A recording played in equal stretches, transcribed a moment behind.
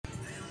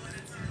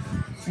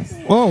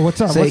Oh,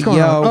 what's up? Say What's going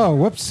yo. on? Oh,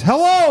 whoops.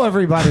 Hello,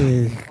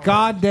 everybody.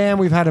 God damn,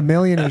 we've had a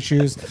million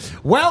issues.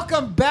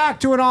 Welcome back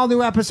to an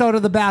all-new episode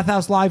of the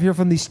Bathhouse Live here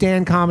from the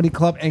Stand Comedy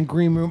Club and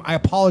Green Room. I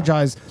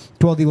apologize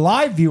to all the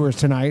live viewers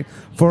tonight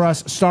for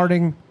us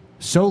starting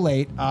so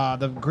late.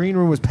 The Green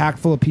Room was packed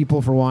full of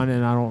people for one,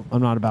 and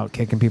I'm not about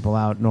kicking people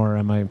out, nor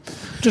am I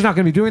just not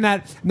going to be doing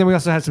that. And then we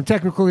also had some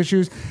technical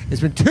issues.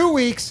 It's been 2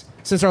 weeks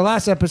since our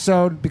last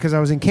episode because I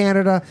was in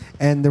Canada,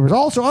 and there was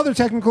also other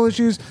technical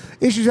issues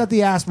at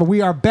the ass, but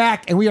we are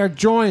back, and we are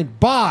joined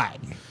by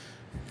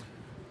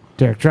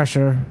Derek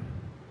Drescher,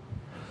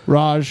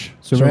 Raj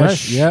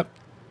Suresh, Yep.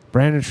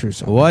 Brandon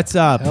Trusso. What's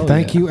up?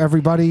 Thank you,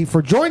 everybody,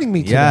 for joining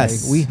me today.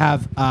 Yes. We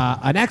have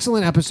an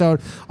excellent episode.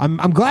 I'm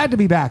glad to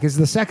be back. It's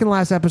the second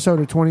last episode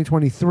of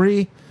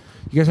 2023.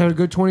 You guys had a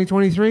good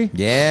 2023?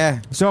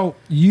 Yeah. So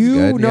you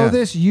Good, know yeah.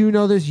 this, you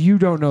know this, you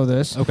don't know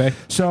this. Okay.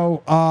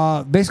 So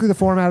basically the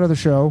format of the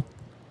show,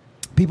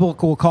 people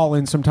will call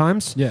in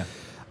sometimes. Yeah.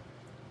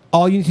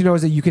 All you need to know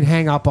is that you can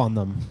hang up on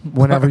them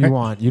whenever you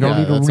want. You don't Yeah,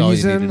 need a that's all you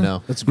need to reason.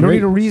 know. That's You don't great.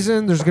 need a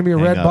reason. There's going to be a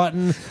Hang red up.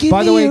 button. Give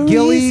By the me way, a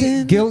Gilly,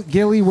 reason.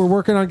 Gilly, we're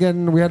working on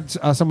getting. We had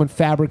someone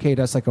fabricate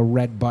us like a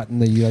red button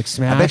that you like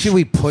smash. I bet you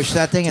we push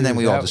that thing and then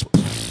we all just.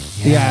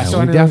 Yeah, so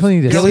we anyway, definitely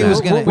need a Gilly smash.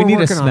 was gonna- we need a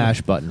working on it.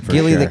 smash button for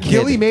Gilly sure. the kid.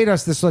 Gilly made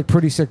us this like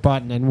pretty sick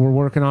button, and we're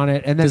working on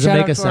it. And then Does it shout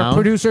make out a to our sound?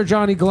 producer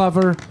Johnny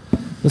Glover,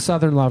 the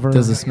Southern Lover.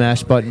 Does the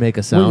smash button make a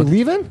Were you sound?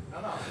 leaving?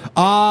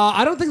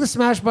 I don't think the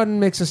smash button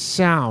makes a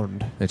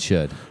sound. It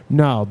should.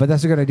 No, but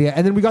that's a good idea.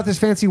 And then we got this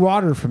fancy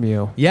water from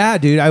you. Yeah,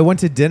 dude. I went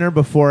to dinner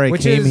before I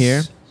Which came is-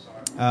 here.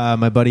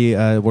 My buddy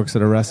works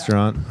at a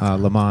restaurant,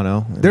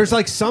 Lamano. There's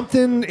like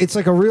something. It's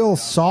like a real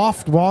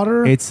soft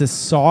water. It's a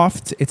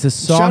soft.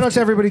 Shout out to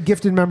everybody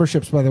gifted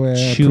memberships, by the way. I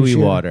chewy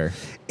appreciate it. water.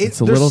 It's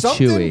a there's little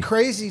something chewy.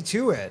 crazy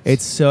to it.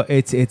 It's a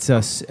It is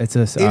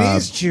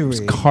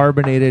chewy.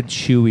 carbonated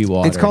chewy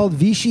water. It's called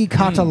Vichy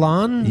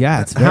Catalan.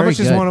 Yeah, it's How very much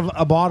is good. one of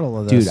a bottle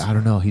of this? Dude, I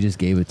don't know. He just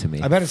gave it to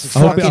me. I bet it's I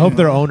hope, fucking- I hope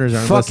their owners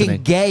aren't Fucking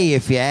listening. gay,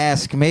 if you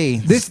ask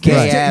me. This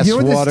gay ass you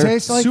know what water. this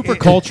tastes like? Super It-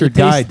 cultured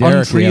guy, Tastes Derek, we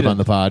have untreated. on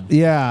the pod.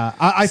 Yeah,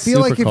 I feel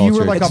Super like if you were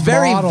cultured. like It's a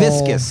very bottle,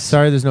 viscous.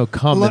 Sorry, there's no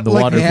cum in the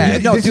like- water. Yeah, for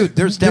you. no, This- dude,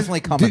 there's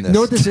definitely cum in You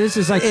know what this. this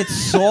is? Is like It's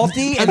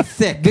salty and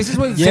thick. This is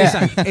what it Yeah.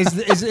 tastes like.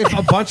 Is if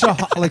a bunch of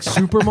like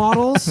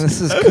supermodels.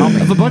 This is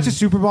coming. If a bunch of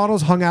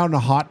supermodels hung out in a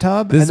hot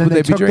tub This and is then what they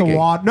they'd be took the drinking.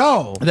 water.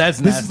 No, That's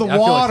this nasty. is the I feel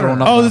like water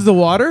throwing up. Oh, this is the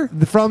water?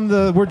 from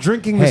the. We're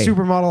drinking the Hey,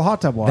 supermodel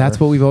hot tub water. That's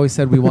what we've always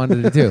said we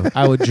wanted to do.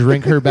 I would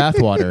drink her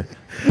bathwater.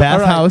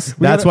 Bathhouse.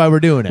 We That's gotta- why we're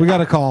doing it. We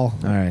got a call.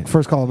 All right.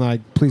 First call of the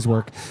night. Please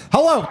work.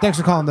 Hello. Thanks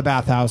for calling the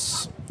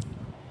bathhouse.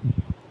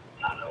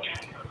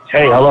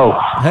 Hey, hello.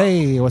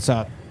 Hey, what's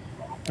up?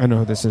 I know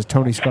who this is.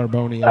 Tony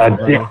Scarboni.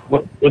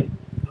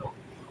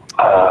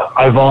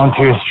 I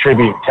volunteers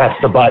tribute.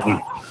 Test the button.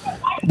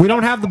 We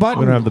don't have the button.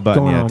 We don't have the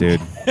button going yet, on.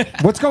 dude.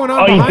 What's going on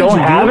Oh, you behind don't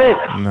you, have dude?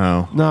 it?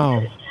 No.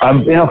 No.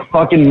 I'm in a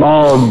fucking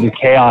mall of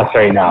chaos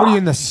right now. What are you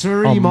in the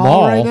Surrey A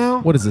Mall right now?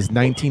 What is this,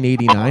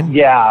 1989?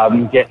 Yeah,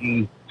 I'm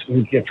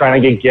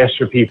trying to get gifts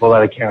for people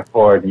that I can't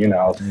afford. You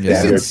know, This is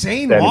standard-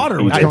 insane standard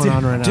water. What's people. going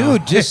on right now?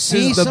 Dude, just This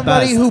see is the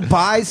somebody best. who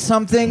buys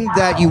something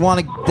that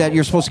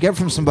you're supposed to get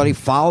from somebody,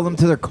 follow them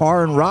to their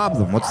car and rob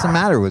them. What's the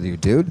matter with you,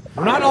 dude?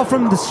 We're not all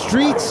from the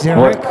streets,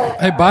 Derek.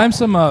 Hey, buy him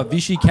some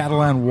Vichy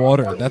Catalan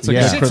water. That's a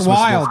Yeah. good Shit's Christmas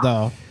wild, gift.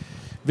 though.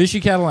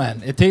 Vichy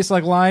Catalan. It tastes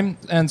like lime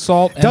and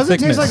salt and Doesn't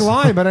thickness. taste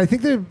like lime, but I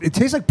think that it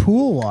tastes like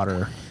pool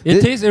water.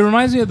 It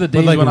reminds me of the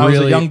days like when I was a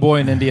really- young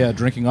boy in India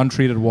drinking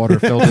untreated water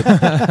filled with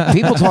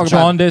People talk about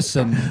jaundice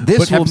and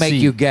this Hep will make C.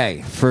 you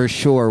gay for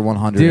sure.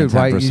 110%. Dude,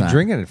 why are you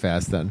drinking it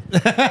fast then?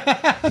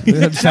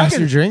 Fast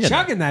you're drinking it.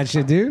 Chugging that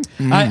shit, dude.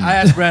 I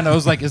asked Brandon, I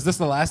was like, "Is this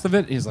the last of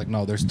it?" He's like,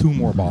 "No, there's 2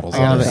 more bottles." I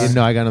got of this."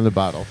 no, I got another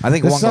bottle. I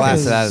think This one stuff glass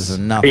is- of that is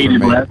enough Hey, for did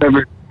me. Lev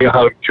ever tell you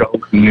how to show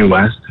in New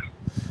West?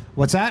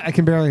 What's that? I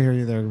can barely hear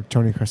you there,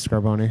 Tony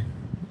Scarboni.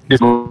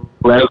 Did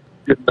Lev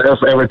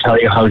ever tell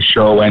you how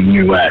show went in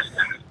New West?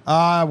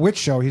 Which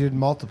show? He did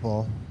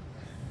multiple.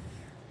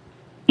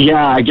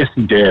 Yeah, I guess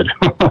he did.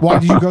 Why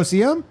did you go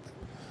see him?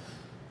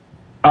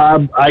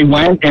 I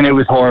went and it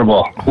was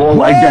horrible.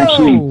 Well, I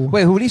actually. Whoa!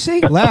 Wait, who did he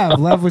see?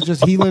 Lev was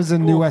just. He lives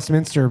in New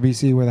Westminster,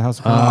 BC, where the House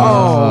of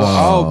Commons.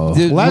 Oh,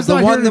 the Lev's the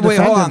not one here to that wait,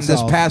 defend hold on.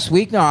 himself. This past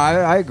week, no,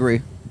 I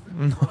agree.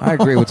 I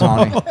agree with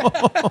Tony.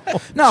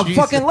 No,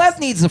 fucking Lev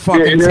needs a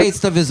fucking Yeah,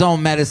 taste of his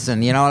own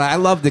medicine. You know, and I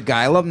love the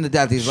guy. I love him to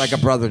death. He's like a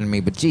brother to me.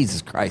 But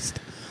Jesus Christ,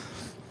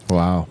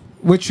 Wow.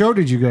 Which show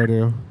did you go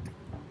to?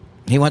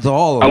 he went to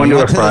all of I them.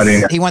 went to a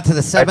Friday. He went to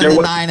the 7, there the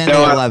was- 9, and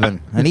no, the I-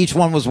 11, and each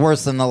one was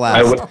worse than the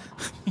I last. w-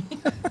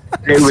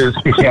 It was,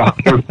 yeah,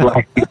 it was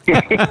like,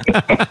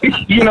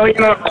 you know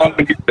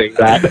when you say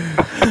that.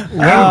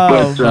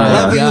 Oh, But,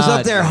 Lev, he was God.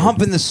 up there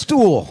humping the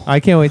stool. I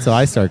can't wait till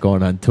I start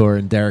going on tour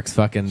and Derek's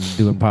fucking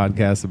doing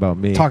podcasts about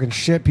me. Talking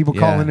shit, people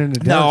Yeah. calling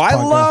into No, I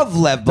Derek's podcast. love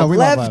Lev, but No, we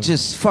love Lev Lev.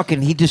 just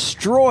fucking he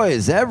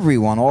destroys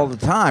everyone all the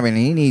time, and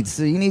he needs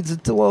a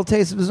little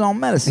taste of his own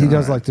medicine. He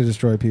does like to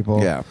destroy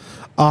people. Yeah.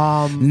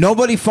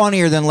 Nobody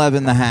funnier than Lev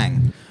in the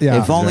Hang.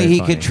 Yeah. If only Very he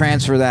funny. could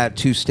transfer that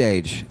to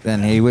stage,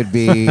 then he would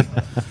be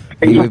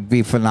He would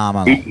be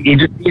phenomenal. He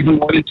just needs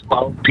more than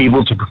 12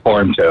 people to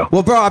perform to.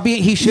 Well, bro, I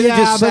mean, he should have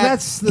Yeah, just but sat,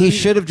 that's the- he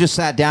should have just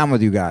sat down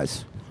with you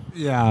guys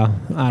Yeah,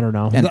 I don't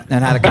know. and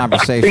had a I think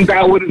conversation.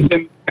 that would have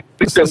been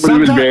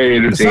very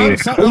entertaining.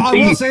 I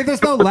will say this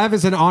though, Lev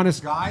is an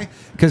honest guy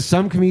because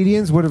some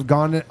comedians would have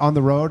gone on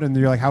the road and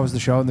you're like, "How was the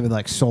show?" and they'd be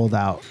like, "Sold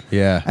out."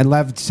 Yeah. And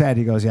Lev said,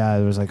 he goes, "Yeah,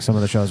 there was like some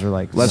of the shows were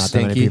like Less not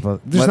that many stinky.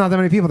 people. There's not that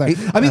many people there." I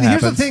mean, that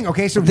here's the happens. thing.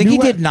 Okay, so I think he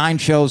New did 9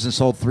 shows and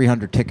sold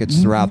 300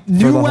 tickets throughout for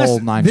New the West, whole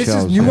 9 this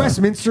shows. is New yeah.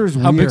 Westminster is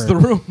How weird. big's the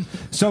room?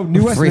 So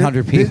New West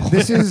 300 people.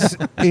 This is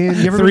in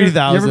you ever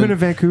 3,000. been to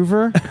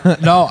Vancouver?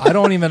 No, I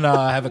don't even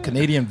have a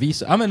Canadian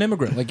visa. I'm an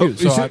immigrant like you,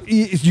 so So I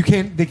you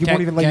can't. They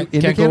won't even let you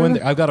into can't go in Canada?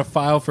 there. I've got to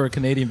file for a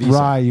Canadian visa.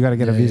 Right, you got to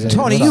get a visa.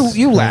 Tony, That's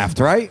you crazy. laughed,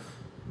 right?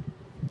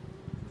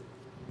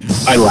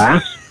 I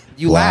laughed.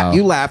 You Wow. laughed.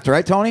 You laughed,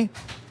 right, Tony?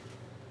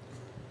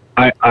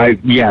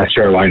 Yeah,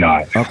 sure, why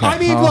not? Okay. I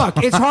mean, look,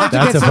 it's hard to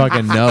That's get. a some-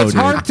 fucking no, It's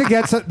dude. hard to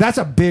get. That's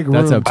a big room.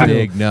 That's a too.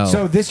 big no.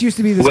 So this used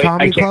to be this Wait,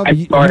 comedy club.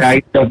 I'm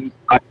sorry,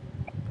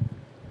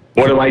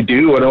 what do I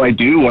do? What do I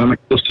do? What am I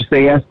supposed to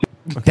say yes to?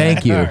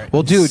 Thank you.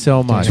 Well, dude,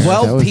 so much. That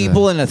 12 was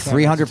people in a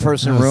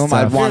 300-person room,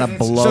 tough. I'd want to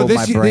blow so this,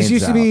 my this brains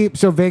used to out. be.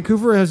 So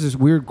Vancouver has this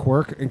weird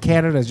quirk, and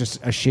Canada is just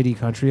a shitty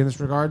country in this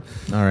regard.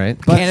 All right.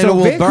 But Canada so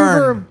will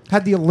Vancouver burn.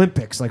 had the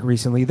Olympics like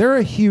recently. They're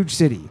a huge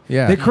city.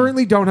 Yeah. They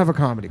currently don't have a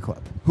comedy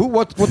club.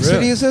 What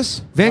city is this?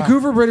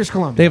 Vancouver, British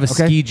Columbia. They have a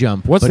okay? ski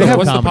jump. What's but the no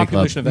what's the comedy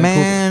population club. of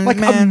Vancouver? Man, Like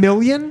man. a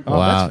million. Oh,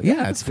 Wow. that's-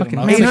 Yeah, it's fucking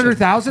amount. Eight massive. hundred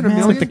thousand, a It's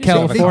million. like the They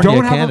California don't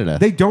of have Canada.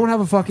 they don't have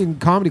a fucking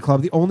comedy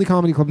club. The only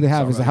comedy club they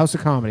have is the House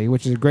of Comedy,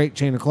 which is a great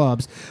chain of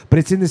clubs. But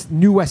it's in this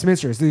New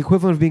Westminster. It's the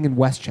equivalent of being in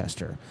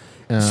Westchester.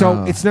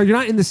 So it's no, you're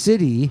not in the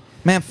city.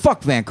 Man,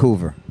 fuck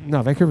Vancouver.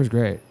 No, Vancouver's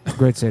great. It's a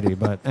great city,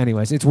 but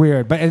anyways, it's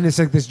weird. But and it's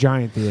like this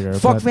giant theater.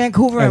 Fuck but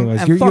Vancouver and- Anyways,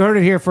 and you fuck- heard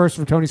it here first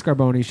from Tony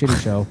Scarboni,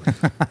 Shitty Show.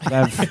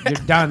 Lev,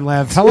 you're done,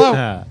 Lev.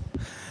 Hello.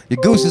 Your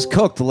goose is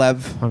cooked,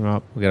 Lev. Hung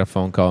up. We got a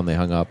phone call and they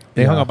hung up.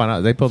 They Yeah. hung up on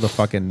us. They pulled the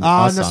fucking. No,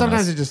 us on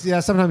sometimes us. it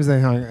just sometimes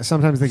they hung.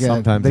 Sometimes they get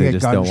Sometimes they they get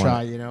just gun don't want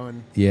shy, it. you know.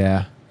 And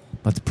Yeah.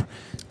 Let's.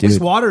 this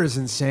Dude, water is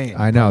insane.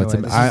 I know. by It's. the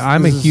way. This is-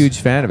 I'm a this is- huge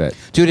fan of it.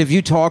 Dude, have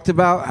you talked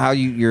about how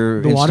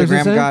your The water's Instagram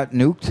insane? got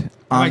nuked?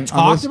 Have I on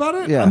talked this? about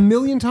it Yeah. a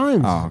million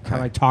times. Oh, okay.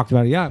 Have I talked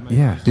about it? Yeah.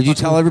 Yeah. Did you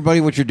tell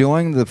everybody what you're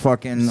doing? The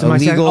fucking So am I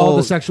saying all illegal,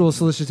 the sexual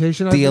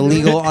solicitation? I've the been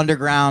doing? illegal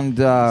underground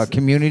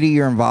community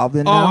you're involved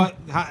in Oh,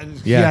 now?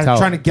 yeah, tell-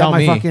 trying to get tell my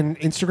me. fucking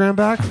Instagram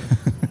back.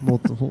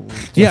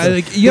 Yeah.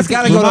 Like, you have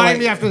gotta to. go to Remind like-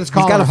 me after this He's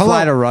call. got to Hello?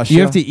 fly to Russia.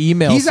 You have to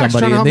email He's actually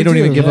somebody trying to and they help don't me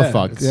even too. give a Yeah.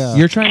 fuck. Yeah.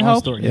 You're trying to Long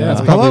help. story, Yeah. yeah.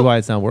 That's probably Hello? why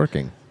it's not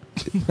working.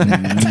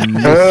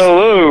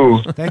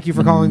 Hello. Thank you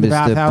for calling the Mr.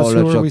 bathhouse. Who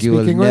are we Polachuk, you will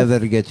speaking with?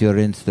 never get your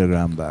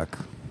Instagram back.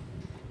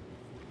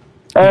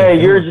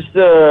 Hey, you're just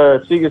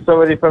speaking to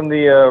somebody from the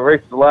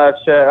Racist Live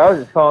chat. I was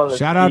just calling.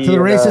 Shout out to the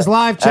Racist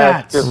Live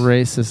chat. ask if-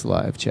 Racist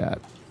live chat.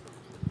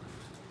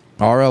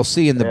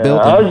 RLC in the I was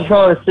building. just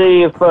calling to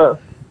see if. I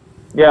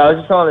was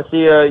just calling to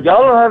see. Y'all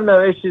don't have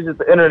no issues with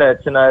the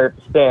internet tonight at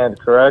the stand,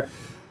 correct?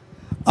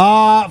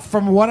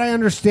 From what I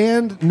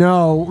understand,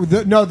 no.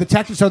 So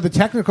the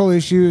technical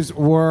issues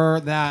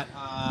were that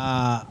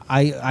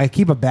I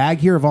keep a bag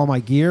here of all my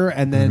gear,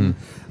 and then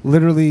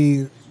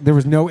literally there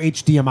was no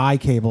HDMI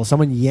cable.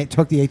 Someone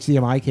took the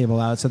HDMI cable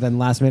out, so then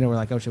last minute we're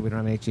like, oh shit, we don't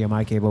have an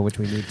HDMI cable, which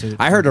we need to.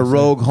 I heard a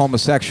rogue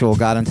homosexual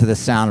got into the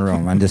sound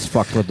room and just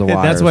fucked with the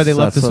wires. That's why they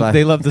left this. what I-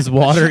 They left this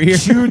water here.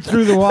 chewed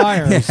through the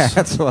wires.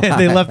 That's what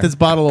They left this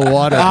bottle of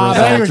water. for us But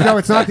all. anyways, no,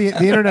 it's not the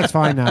internet's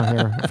fine now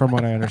here, from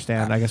what I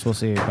understand. I guess we'll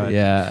see, but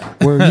Yeah.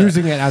 we're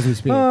using it as we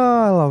speak.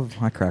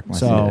 I crack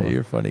myself. So- Yeah,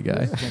 you're a funny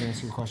guy. Does that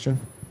answer your question?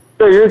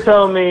 So you're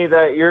telling me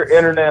that your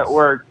internet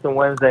works on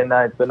Wednesday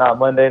nights, but not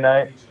Monday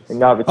night? And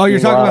not Oh, you're between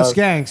talking about live?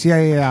 skanks?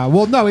 Yeah.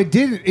 Well, no, it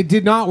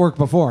did not work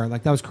before.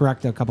 Like that was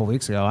correct a couple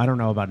weeks ago. I don't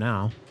know about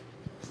now.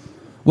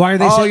 Why are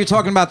they? Oh, saying, you're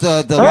talking about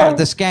the Huh?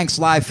 Skanks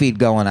live feed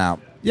going out.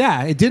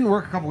 Yeah, it didn't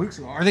work a couple weeks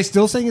ago. Are they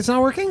still saying it's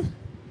not working?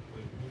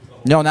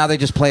 No, now they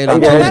just play it on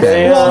Okay,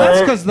 Tuesday. Well,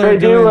 that's 'cause they're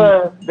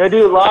they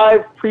do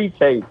live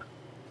pre-tape,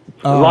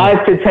 Oh.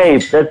 live to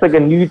tape. That's like a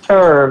new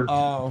term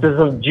Oh. to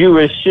some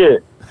Jewish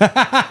shit.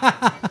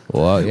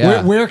 Well,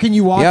 yeah. Where can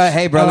you watch? Yeah,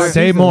 hey, brother.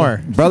 Say more.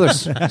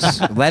 Brothers,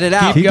 let it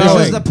out. Keep This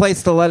going. is the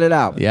place to let it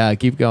out. Yeah,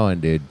 keep going,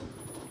 dude.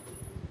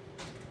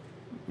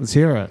 Let's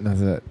hear it.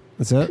 That's it.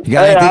 That's it. You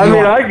got Hey, anything I you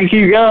mean, want- I can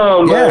keep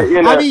going, but Yeah.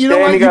 you know, I mean, you know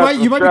what? standing up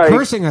You might be strike.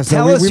 cursing us.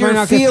 Tell though. us we your might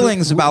not get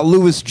feelings through- about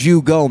Louis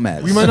Jew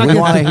Gomez. We might not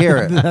want to get hear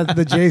it.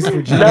 the J's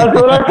for Jew. That's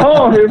what I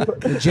call him.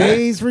 The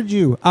J's for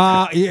Jew.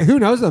 Who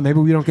knows though? Maybe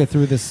we don't get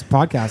through this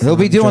podcast. He'll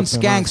be and doing jokes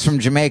on skanks us. from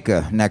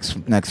Jamaica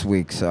next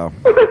week. So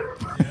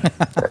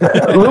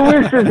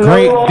Louis is Great. no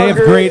They have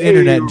longer great a-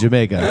 internet in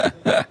Jamaica.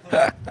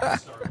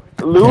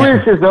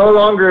 Louis is no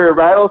longer a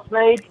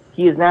rattlesnake.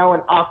 He is now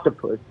an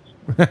octopus.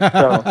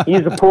 So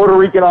he's a Puerto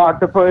Rican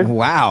octopus.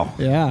 wow.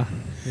 Yeah,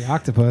 the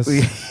octopus.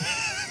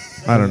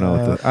 I don't know.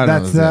 What I don't know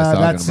what this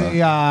guy's talking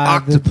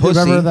about. Octopussy.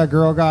 Remember that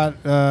girl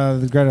got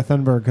the Greta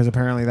Thunberg because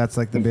apparently that's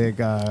like the big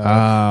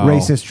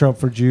racist trope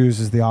for Jews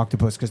is the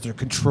octopus because they're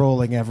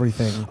controlling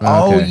everything.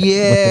 Oh Okay.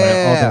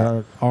 yeah. All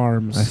their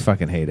arms. I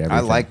fucking hate everything. I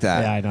like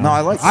that. Yeah, I know. No,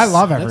 I like. I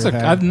love That's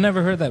everything. I've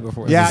never heard that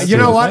before. Yeah, Is this you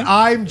know a what? thing?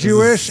 I'm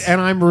Jewish and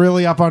I'm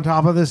really up on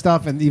top of this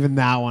stuff, and even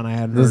that one I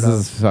hadn't This heard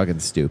is fucking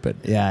stupid.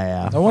 of.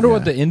 Yeah. I wonder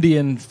what the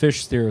Indian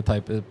fish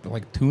stereotype is.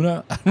 Like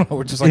tuna? I don't know.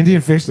 We're just like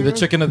Indian fish the stereotype?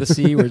 chicken of the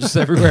sea. We're just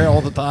everywhere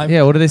all the time.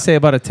 Yeah, what do they say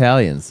about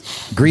Italians?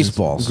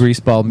 Greaseballs.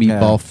 Greaseball,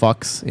 meatball, Yeah.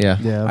 fucks. Yeah.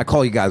 Yeah. I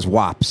call you guys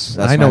wops.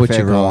 That's I know my what you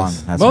favorite call one.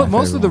 us. That's Mo- my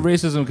most of the favorite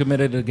racism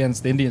committed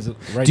against Indians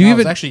right Do you now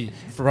even- is actually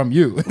from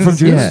you. From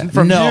Jews? Yeah.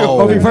 From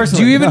No. you. me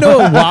Do you even know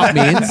what WAP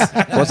means?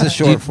 one. What's it Do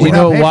short for? you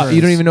know Without what WAP?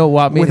 You don't papers. even know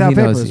what WAP means? Without He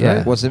knows. papers, Yeah.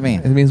 right? What's it mean?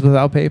 It means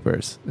without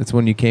papers. It's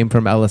when you came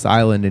from Ellis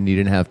Island and you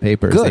didn't have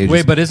papers. Good. They Wait,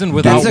 just- but isn't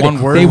without That's a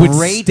one word? they would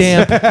great-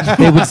 stamp.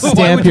 They would Why stamp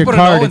would you your put an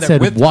O card in and there?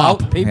 said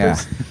without WAP.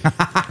 papers?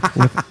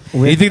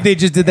 You think they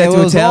just did that It to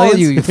was all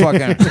Italians? you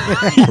fucking.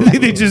 You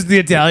think they just the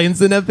Italians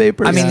didn't have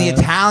papers? I mean, the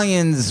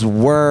Italians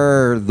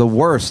were the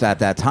worst at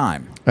that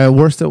time.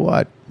 worst at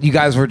what? You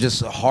guys were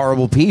just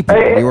horrible people.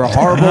 Hey, You were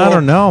horrible. I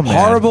don't know, man.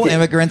 Horrible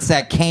immigrants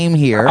that came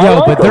here. I Yo,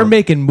 like but they're them.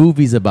 making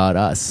movies about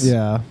us.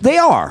 Yeah. They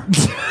are.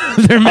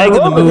 They're I making the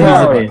love movies.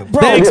 Italians.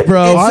 Bro, Thanks,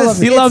 bro. it's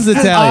He the- loves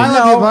it's the- Italian. I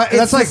know. That's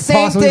It's like the same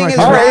possibly thing my as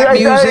favorite. rap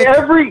music.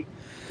 Every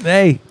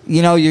Hey,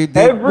 You know, every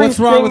What's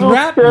wrong with single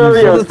rap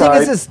music? Well, the thing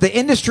stereotype. is this: the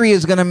industry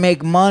is going to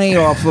make money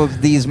off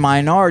of these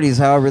minorities,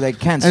 however they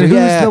can. So And who's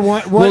yeah, the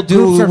one? What we'll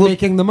groups are we'll-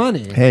 making the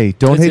money? hey,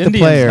 don't It's hate the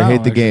Indians player, now,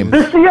 hate the actually. game.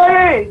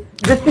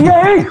 The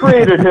CIA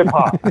created hip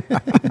hop.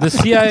 The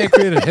CIA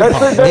created hip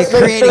hop. They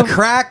created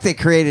crack. They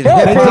created Yeah,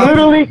 hip they hop.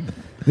 literally.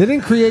 They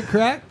didn't create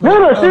crack.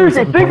 No,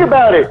 seriously, think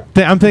about it.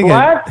 I'm thinking.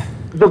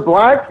 The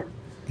black.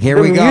 Here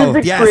The we go.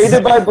 music Yes.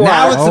 created by blacks.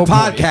 Now it's Oh, the boy.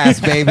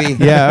 podcast, baby.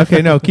 Yeah.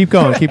 Okay. No. Keep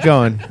going. Keep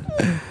going.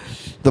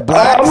 The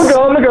blacks.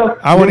 I'm gonna go.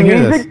 I wanna The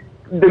hear music-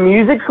 The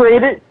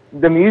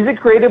music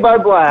created by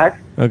blacks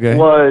Okay.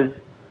 was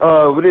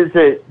what is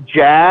it?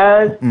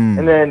 Jazz,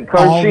 and then All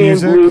country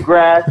and music?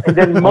 bluegrass, and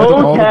then All the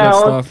good Motown,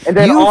 stuff. and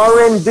then You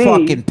R&B,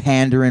 fucking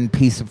pandering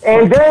piece of.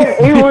 and then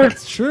it was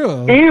It's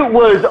true. it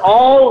was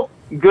all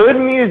good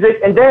music,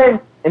 and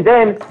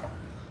then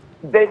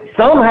they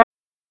somehow.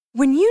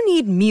 When you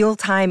need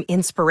mealtime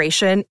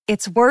inspiration,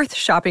 it's worth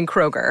shopping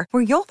Kroger,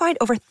 where you'll find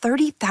over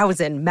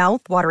 30,000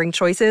 mouth-watering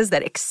choices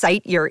that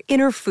excite your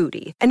inner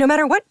foodie. And no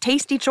matter what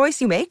tasty choice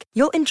you make,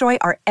 you'll enjoy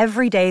our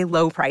everyday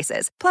low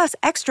prices, plus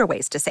extra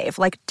ways to save,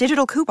 like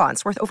digital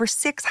coupons worth over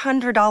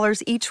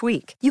 $600 each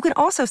week. You can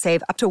also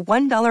save up to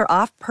 $1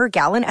 off per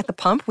gallon at the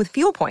pump with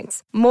fuel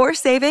points. More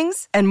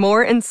savings and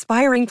more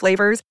inspiring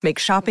flavors make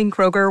shopping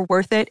Kroger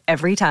worth it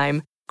every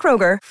time.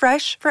 Kroger,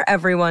 fresh for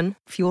everyone.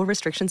 Fuel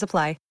restrictions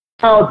apply.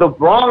 How the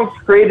Bronx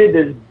created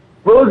this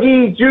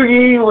boogie,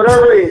 joogie,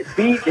 whatever it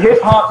beat hip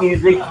hop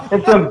music,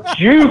 and some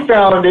Jew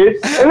found it,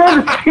 and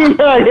then the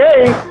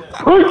CIA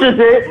pushes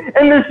it,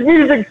 and this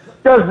music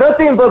does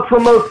nothing but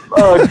promote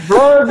drugs,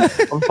 violence,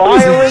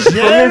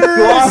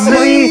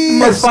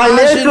 promiscuity, and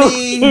financial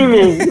misogyny.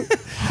 scheming.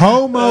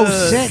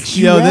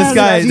 Homosexuality. Yo, this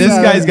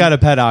guy's got a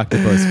pet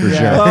octopus for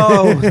sure.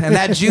 Oh, and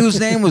that Jew's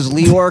name was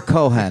Lior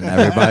Cohen.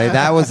 Everybody,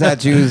 that was that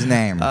Jew's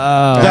name. The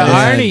That is-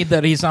 irony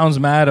that he sounds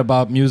mad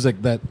about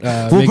music that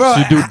makes bro,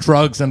 you do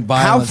drugs and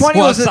violence. funny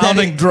while was it that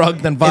sounding it-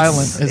 drugged and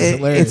violent is it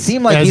hilarious.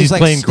 seemed like As he's he's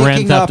like playing Grand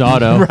sticking Theft up,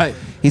 Auto. right.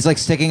 He's like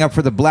sticking up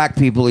for the black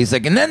people. He's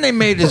like, and then they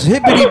made this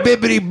hippity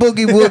bippity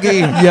boogie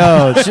woogie.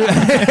 Yo,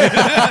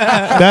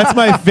 that's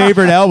my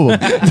favorite album.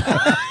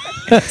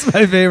 That's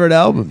my favorite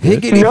album.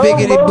 Higgity No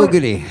biggity mo-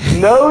 boogity.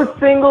 No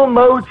single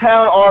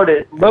Motown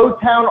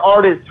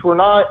artists were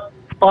not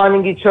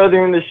finding each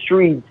other in the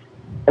streets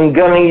and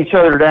gunning each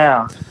other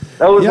down.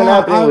 That wasn't Yeah,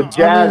 happening with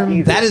jazz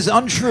either. That is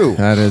untrue.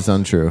 That is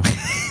untrue.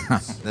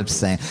 I'm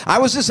saying. I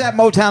was just at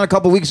Motown a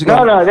couple weeks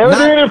ago. No, they were Not-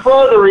 doing it for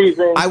other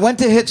reasons. I went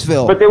to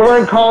Hitsville. But they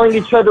weren't calling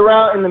each other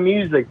out in the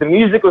music. The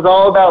music was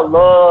all about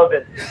love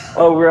and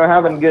we're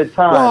having a good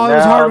time. Well, it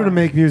was Now- harder to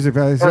make music.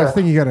 But I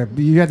think you have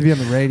to be on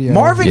the radio.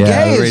 Marvin Yeah,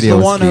 Gaye the is radio the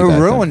was one key who back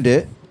then. ruined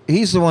it.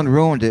 He's the one who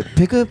ruined it.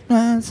 Pick up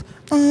lines,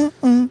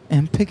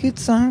 and picket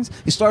signs.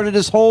 He started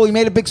his whole. He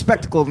made a big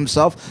spectacle of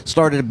himself.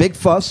 Started a big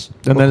fuss.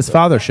 And then his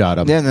father shot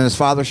him. Yeah, and then his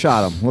father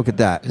shot him. Look at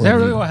that. Is that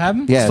really what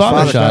happened? Yeah, his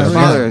father shot him,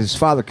 yeah. His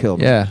father killed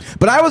him. Yeah.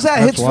 But I was at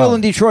That's Hitsville wild.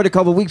 in Detroit a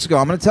couple weeks ago.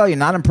 I'm going to tell you,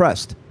 not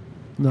impressed.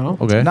 No.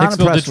 Okay. Not Hicksville,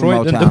 impressed with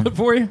Detroit didn't Motown. do it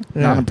for you?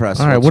 Not impressed.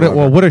 All right.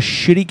 whatsoever. What a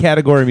shitty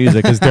category of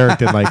music because Derek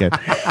didn't like it.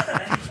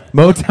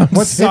 Motown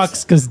What's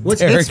sucks because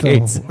What's Derek Hitsville?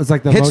 hates. It's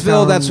like the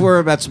Hitsville,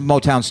 Motown- that's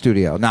Motown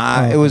Studio.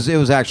 Nah, Oh. it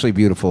was actually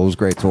beautiful. It was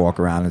great to walk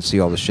around and see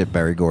all the shit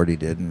Barry Gordy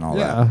did and all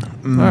Yeah. that.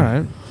 All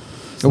right.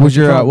 What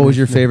was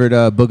your favorite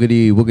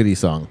boogity woogity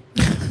song?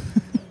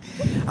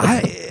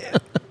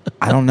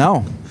 I don't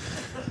know.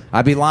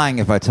 I'd be lying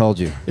if I told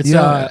you. It's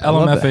Yeah, I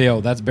love that.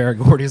 LMFAO. That's Barry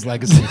Gordy's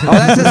legacy. Oh,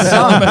 that's his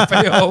son.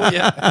 LMFAO,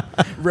 yeah.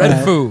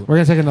 Red Foo. We're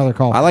gonna take another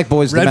call. I like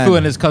Boys Red to Foo Men.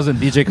 and his cousin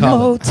DJ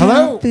Khaled.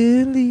 Hello.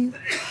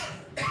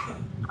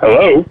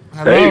 Hello.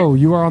 Hello.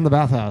 You are on the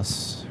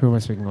bathhouse. Who am I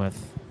speaking with?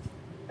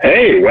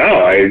 Hey,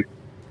 wow!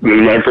 This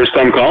is my first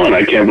time calling.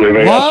 I can't believe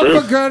I got Love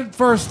a through. good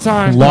first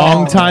time.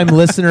 Long caller. time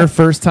listener,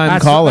 first time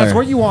caller. That's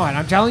what you want.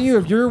 I'm telling you,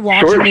 if you're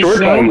watching Short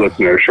the time show,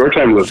 listener. Short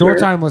time listener. short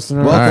time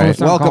listener, Welcome. first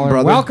time Welcome, caller.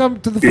 brother. Welcome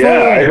to the fold. Yeah,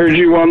 I heard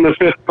you on the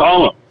fifth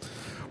column.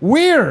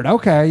 Weird.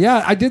 Okay,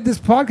 yeah, I did this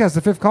podcast,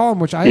 The Fifth Column,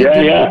 which I Yeah,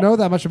 didn't yeah. know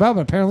that much about,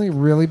 but apparently a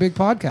really big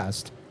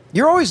podcast.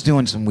 You're always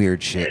doing some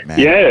weird shit, man.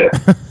 Yeah.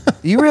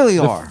 You really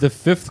are. The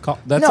fifth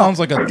that No, sounds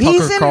like a he's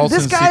Tucker in- Carlson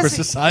this guy's- secret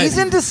society. He's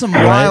into some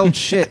wild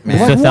shit, man.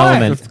 Like Fifth what?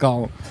 Element. Fifth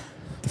column.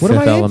 What am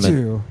Fifth I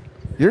Element.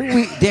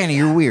 into? Danny,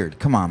 you're weird.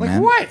 Come on, Like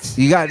man. what?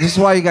 This is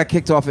why you got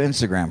kicked off of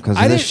Instagram because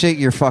I of this didn't- shit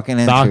you're fucking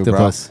into,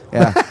 octopus. bro.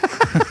 Yeah.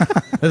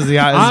 This is the-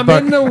 I'm this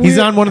is in the he's weird-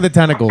 on one of the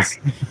tentacles.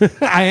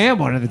 I am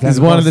one of the He's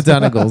one of the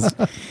tentacles.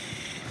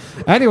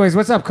 Anyways,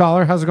 what's up,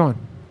 caller? How's it going?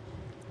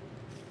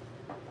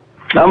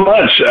 Not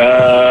much.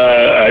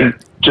 I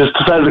just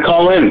decided to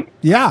call in.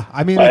 Yeah,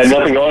 I mean, I had it's,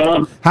 nothing going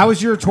on. how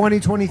was your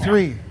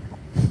 2023?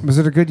 Was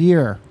it a good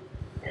year?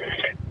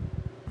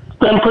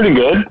 Been pretty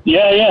good.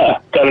 Yeah.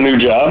 Got a new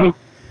job.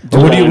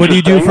 What do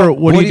you do for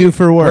what do you do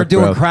for work? We're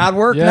doing bro? crowd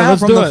work Yeah, now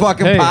let's from do the it.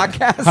 fucking Hey,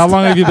 podcast. How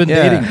long have you been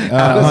Yeah. dating?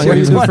 What do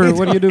you do for?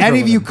 What do you do? Any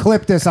for of you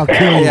clip this, I'll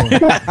kill you.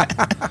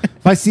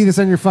 If I see this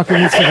on your fucking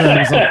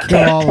Instagrams, I'll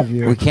kill all of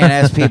you. We can't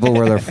ask people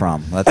where they're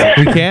from.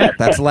 We can't.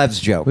 That's Lev's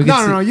joke. We No,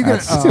 can no, you can.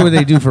 see what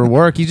they do for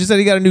work. He just said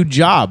he got a new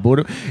job.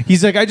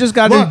 He's like, I just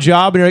got a Look, new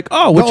job, and you're like,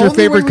 oh, what's the your only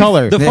way favorite we-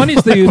 color? The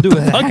funniest thing you do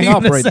is hang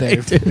up gonna right say,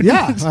 there. dude?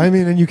 Yeah, I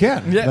mean, and you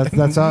can. Yeah.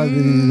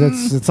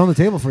 That's it's on the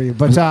table for you.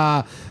 But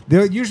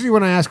usually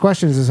when I ask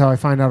questions is how I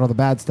find out all the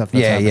bad stuff.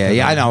 That's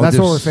happened. I know. That's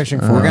what There's- we're fishing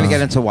for. We're gonna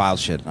get into wild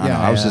shit. I know.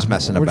 I was just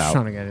messing we're about. Just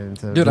trying to get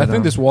into. Dude, I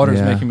think this water is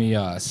Yeah. making me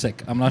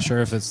sick. I'm not sure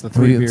if it's the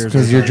three beers.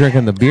 because or you're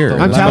drinking the beer. The I'm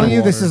lemon telling you,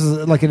 water. this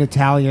is like an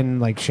Italian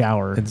like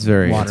shower. It's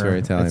very water.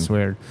 Italian. It's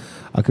weird.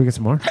 Could we get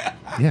some more?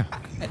 Yeah.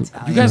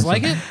 You guys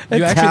like it?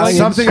 You actually Italian like it?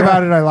 Something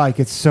about it I like.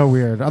 It's so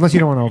weird. Unless you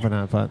don't want to open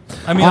it, but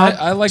I mean,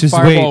 I like Just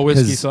Fireball wait,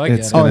 whiskey, 'cause so I get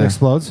it's it. oh, it gonna-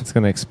 explodes. It's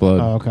gonna explode.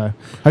 Oh, okay.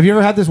 Have you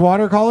ever had this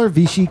water color,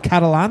 Vichy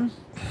Catalan?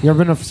 You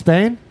ever been to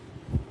Spain?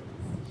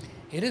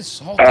 It is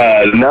salty.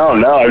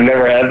 No, I've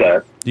never had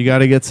that. You got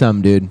to get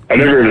some, dude. I've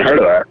never even heard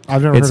of that.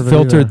 I've never It's heard of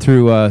filtered it either.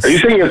 through. Are you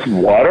saying it's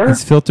water?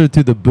 It's filtered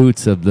through the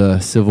boots of the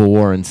Civil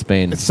War in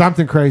Spain. It's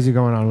something crazy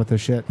going on with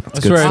this shit. I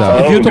good swear,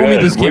 stuff. if you told me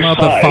good. this came Which out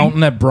side? the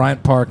fountain at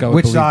Bryant Park, I would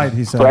Which believe side? it.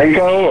 He said.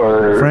 Franco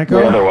or Franco?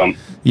 the other one?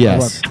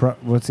 Yes.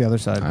 What's the other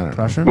side? don't know.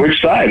 Prussian?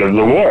 Which side of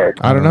the war?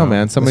 I don't know,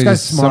 man. This Somebody guy's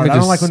just, smart. somebody I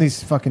don't just, like when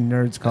these fucking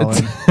nerds call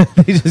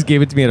in. he just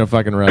gave it to me at a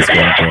fucking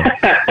restaurant.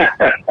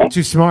 Bro.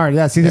 Too smart.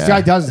 Yeah. See, this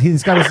guy does.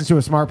 This guy listens to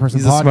a smart person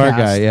He's a podcast. smart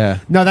guy, yeah.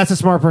 No, that's a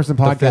smart person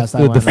podcast.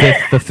 I went The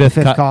fifth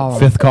Fifth column.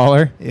 Fifth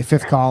caller. with.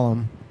 Fifth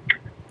column.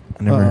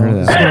 I never heard of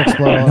This is gonna that.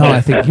 explode. No,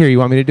 I think here. You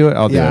want me to do it?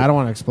 I'll do it. Yeah, I don't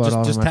want to explode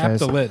all Just over my tap face.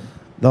 the lid.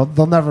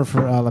 They'll never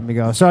let me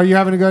go. So, are you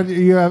having a good?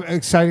 You have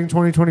exciting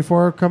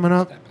 2024 coming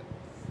up?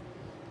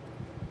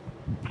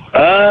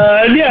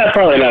 Yeah,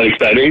 probably not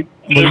exciting.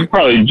 It's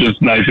probably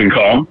just nice and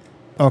calm.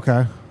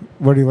 Okay.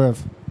 Where do you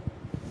live?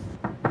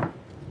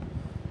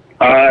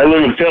 I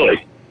live in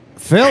Philly.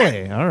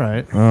 Philly. All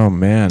right. Oh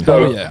man.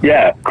 So, Oh,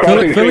 yeah.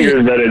 crossing Philly-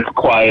 fingers that it's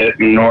quiet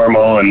and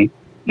normal and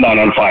not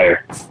on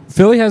fire.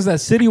 Philly has that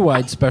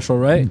citywide special,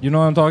 right? You know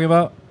what I'm talking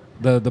about?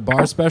 The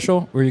bar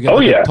special where you get Oh,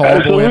 like yeah, a tall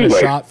boy and a absolutely.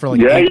 shot for like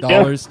Yeah,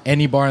 $8.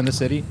 Any bar in the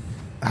city.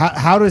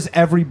 How does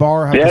every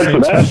bar have Yeah, the same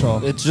it's the best.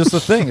 special? It's just a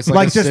thing. It's like,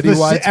 Like a just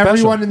citywide special.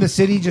 everyone in the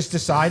city just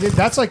decided.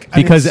 That's like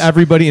Because it's-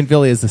 everybody in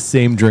Philly has the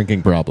same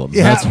drinking problem.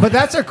 yeah, That's but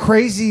that's a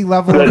crazy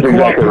level That's of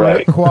exactly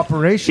right.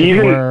 cooperation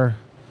Even- where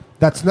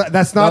that's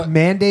not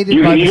mandated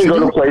You by can the even city. go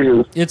to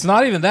places. It's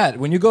not even that.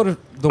 When you go to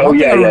the Oh, one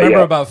yeah, thing I yeah, remember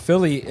yeah. about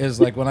Philly is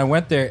like when I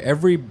went there,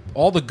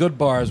 all the good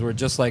bars were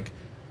just like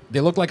they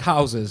looked like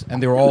houses,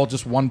 and they were all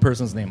just one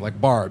person's name, like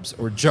Barb's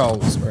or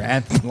Joe's or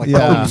Anthony, like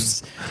Yeah.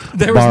 those.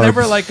 There was Barb's.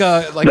 never like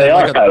a They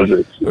are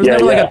houses. There was Yeah,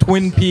 never yeah. like a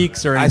Twin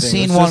Peaks or anything. I've It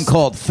seen was one just-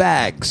 called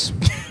Fags.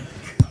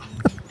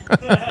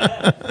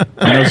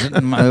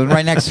 And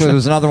right next to it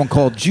was another one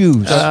called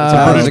Juice.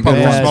 That was a good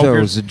Smokers. one too.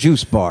 It was a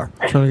juice bar.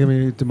 Trying to get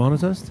me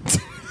demonetized?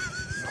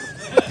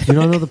 You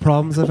don't know the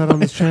problems I've had on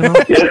this channel?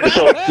 Yeah,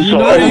 so Are you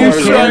all bars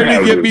are trying to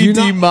houses. get me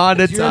Do you not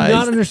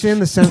demonetized?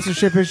 understand the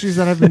censorship issues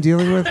that I've been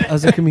dealing with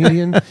as a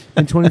comedian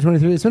in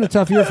 2023? It's been a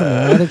tough year for me.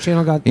 My other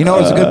channel got... You know,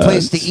 it's a good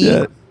place to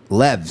shit. eat.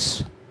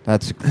 Lev's.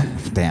 That's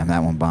damn. That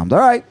one bombed. All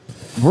right,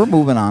 we're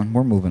moving on.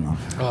 We're moving on.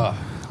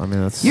 I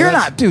mean, that's... You're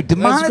not, dude. that's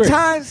great.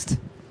 Demonetized.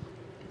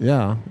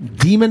 Yeah.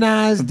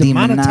 Demonized,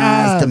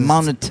 Demonetized. demonetized.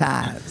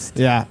 Demonetized.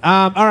 Yeah.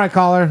 All right,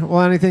 caller.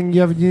 Well, anything...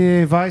 You have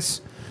any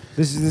advice?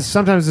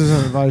 Sometimes this is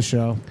an advice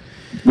show.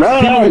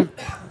 No.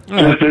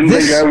 Just didn't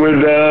This- think I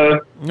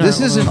would.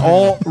 This is an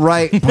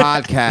alt-right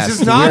podcast.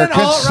 This is not We're an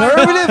alt-right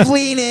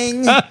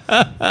conservative-leaning,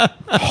 I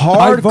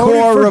hardcore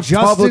voted for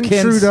Justin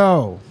Republicans.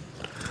 Trudeau.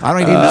 I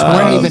don't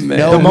even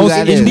know the who most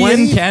that is.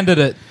 Indian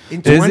candidate. In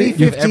Is he? 2015,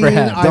 You've ever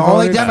had. I The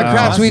only voted for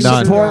Democrats we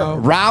Justin support, Trudeau.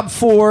 Rob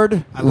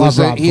Ford. love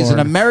Rob He's Ford.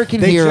 an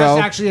American They hero,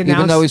 just actually even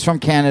announced- though he's from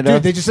Canada.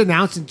 Dude, they just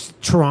announced in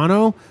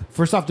Toronto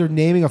First off, they're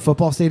naming a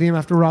football stadium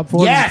after Rob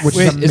Ford. Yes! Which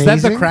Wait, is is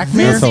that the amazing. crack That's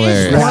mayor? This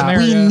hilarious. is what Yeah.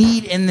 we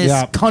need in this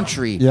Yeah.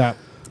 country. Yeah.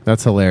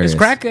 That's hilarious. Is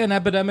crack an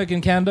epidemic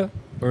in Canada,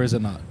 or is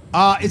it not?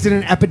 Is it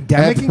an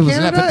epidemic It in was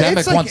an Canada? epidemic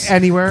It's like once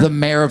anywhere. the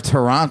mayor of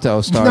Toronto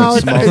started no,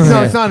 it's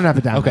smoking. not an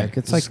epidemic. Okay,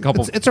 It's just like a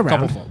couple- it's around.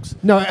 couple folks.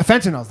 No,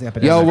 fentanyl's the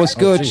epidemic. Yo, what's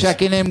good? geez.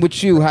 Checking in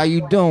with you. How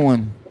you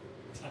doing?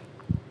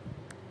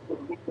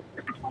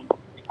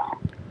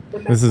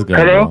 This is good.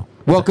 Hello?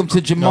 Welcome to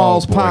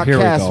Jamal's Oh, boy, here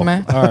we podcast, go.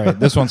 man. All right,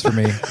 this one's for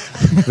me.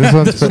 This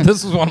one's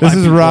This is one. Of This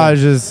my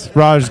is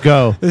people. Raj.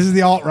 Go. This is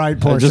the alt-right I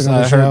portion just of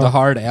the I show. heard the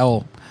hard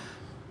L.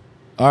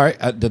 All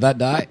right, did that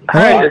die?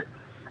 Hi.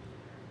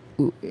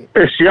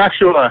 It's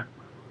Joshua.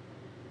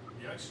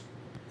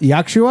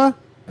 Yakshua?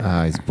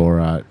 He's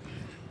Borat.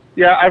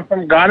 Yeah, I'm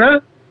from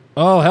Ghana.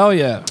 Oh hell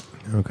yeah!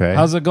 Okay.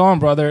 How's it going,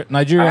 brother?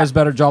 Nigeria has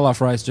better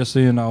jollof rice, just so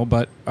you know.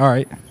 But all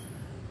right.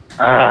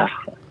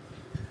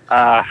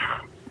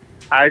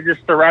 I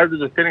just arrived at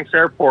the Phoenix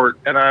airport,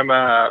 and I'm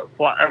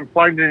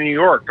flying to New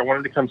York. I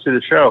wanted to come see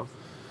the show.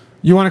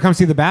 You want to come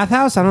see the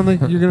bathhouse? I don't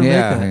think you're going to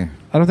Yeah. make it.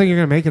 I don't think you're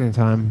going to make it in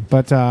time.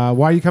 But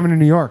why are you coming to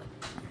New York?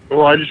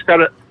 Well, I just got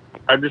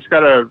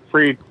a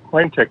free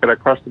plane ticket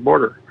across the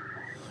border.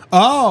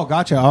 Oh,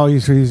 gotcha. Oh,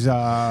 he's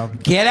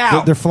Get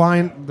out. they're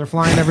flying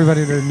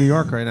everybody to New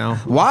York right now.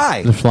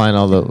 Why? They're flying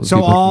all the So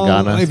people all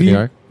from Ghana if to New you,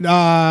 York.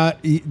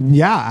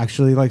 yeah,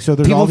 actually, like so.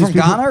 There's all People these from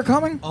people, Ghana are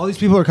coming? All these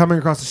people are coming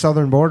across the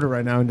southern border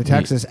right now into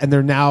Texas, and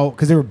they're now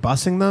because they were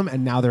busing them,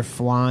 and now they're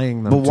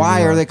flying them. But to why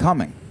New are York. they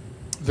coming?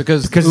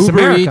 Because it's Uber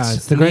America. Eats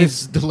It's the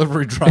needs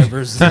delivery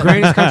drivers. the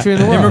greatest country in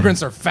the world?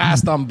 Immigrants are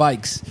fast on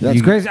bikes.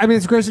 That's great. I mean,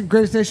 it's the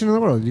greatest nation in the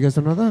world. You guys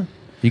don't know that?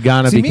 You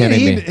gotta See, be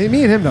kidding me.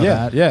 me and him know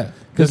Yeah, that. yeah.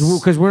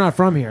 Because we're not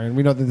from here, and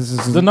we know that this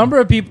is The number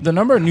of people, the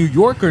number of New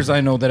Yorkers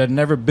I know that had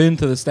never been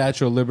to the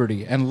Statue of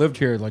Liberty and lived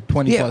here like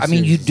 20 Yeah, plus I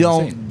mean, you years is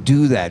don't insane.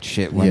 do that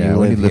shit when Yeah, you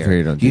when live you live here. here,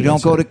 you don't You do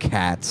don't that go to shit.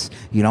 Cats.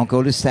 You don't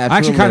go to Statue I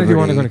actually of kind of do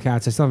want to Liberty. go to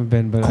Cats. I still haven't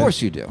been, but Of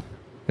course you do.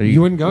 Are you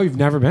wouldn't go. You've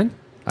never been.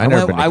 I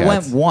never been to I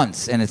went Cats.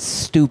 once, and it's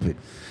stupid.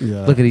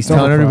 Yeah. Look at he's Don't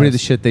telling everybody surprise. the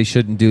shit they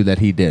shouldn't do that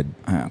he did.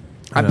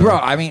 Bro,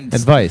 I mean,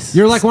 Advice.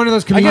 You're like one of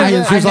those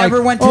comedians I who's never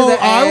like, went to oh, the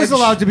I was Edge."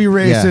 allowed to be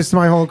racist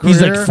my whole career.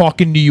 He's like,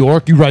 fucking New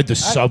York. You ride the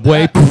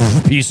subway.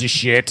 Piece of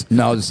shit.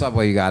 no, the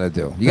subway you got to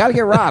do. You got to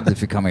get robbed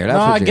if you come here. That's No,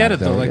 what I you get gotta it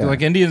though. do, Like yeah.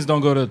 like Indians don't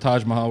go to the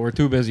Taj Mahal. We're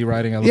too busy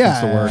riding elephants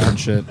to Yeah. work and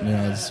shit. You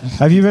know, it's,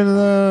 Have you been to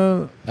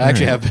the? I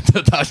actually have been to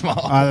the Taj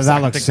Mahal. So I that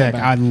can looks take sick.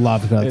 back. I'd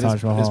love to go to It Taj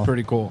is- Mahal. It's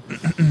pretty cool.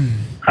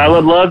 I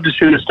would love to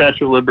see the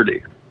Statue of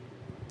Liberty.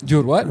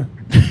 Dude, what?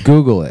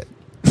 Google it.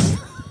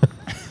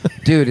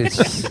 dude,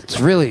 it's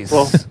really,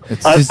 Well,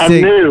 it's, I'm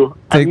new.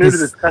 I'm Take new to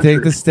this country.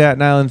 take the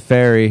Staten Island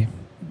ferry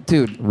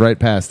dude, right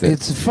past it.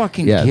 it's a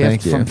fucking Yeah,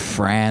 thank gift you. from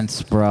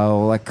France,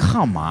 bro. Like,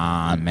 come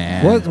on,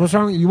 man. What's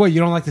wrong? You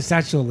don't like the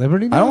Statue of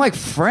Liberty? I now? don't like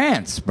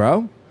France,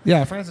 bro.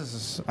 Yeah, Francis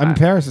is. I mean,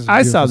 Paris is. a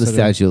I saw beautiful the city.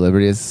 Statue of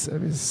Liberty. It's a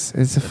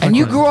And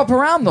you fucking- grew up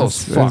around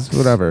those it's fucks.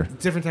 whatever.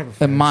 Different type of. In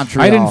French.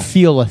 Montreal. I didn't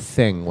feel a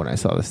thing when I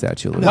saw the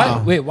Statue of Liberty.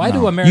 Why, wait, why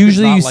do Americans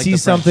Usually not you like see the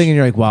something French? and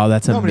you're like, wow,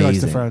 that's Nobody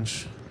likes amazing. the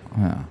French.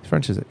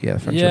 French is yeah,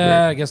 French are Yeah,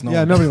 great. I guess no.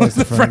 Yeah, nobody likes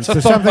the French.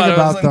 There's thought something about it. I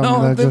about was like, them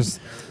no, that they- just.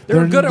 they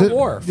were good at they're-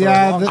 war for a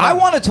Yeah, long the- I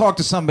want to talk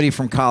to somebody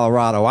from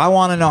Colorado. I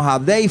want to know how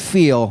they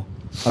feel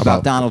about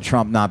About- Donald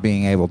Trump not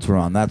being able to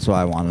run. That's what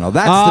I want to know.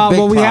 That's the big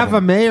well, we problem. have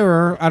a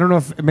mayor. I don't know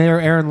if Mayor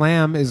Aaron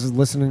Lamb is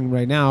listening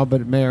right now,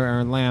 but Mayor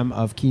Aaron Lamb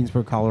of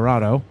Keensburg,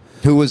 Colorado.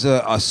 who was a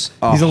He's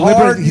a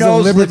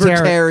hard-nosed libertarian.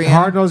 libertarian.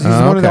 Hard-nosed. He's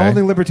Oh, one of the okay.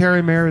 only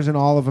libertarian mayors in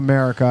all of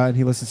America, and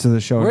he listens to the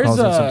show and Where's calls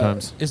in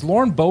sometimes. is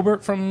Lauren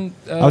Boebert from?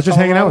 I was just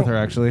hanging out with her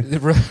actually.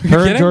 Her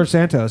Her and George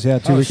Santos, yeah,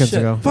 2 Oh, weekends shit.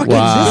 ago. Fucking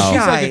Wow. this He's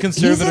like a guy. He's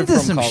conservative into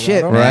from some Colorado.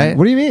 shit, man. Right?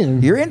 What do you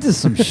mean? You're into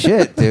some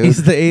shit, dude.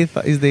 He's the eighth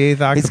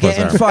octopus. He's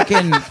getting arm.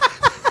 fucking.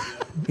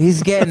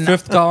 He's getting.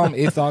 Fifth column,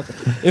 eighth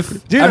octave.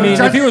 If Dude, I mean, we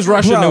tried- if he was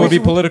Russian, Bro, it would be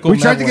political. We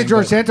tried to get meddling,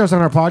 George but- Santos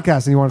on our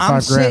podcast, and he wanted I'm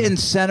 $5 grand. sitting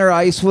center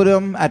ice with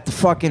him at the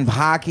fucking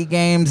hockey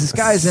games. This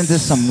guy's into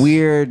some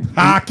weird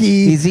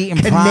Hockey, He's eating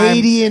prime.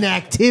 Canadian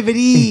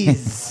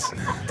activities.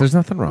 There's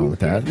nothing wrong with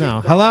that.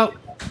 No, hello.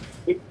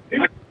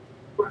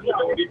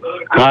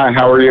 Hi,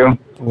 how are you?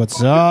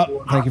 What's up?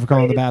 Thank you for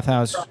calling the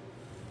bathhouse.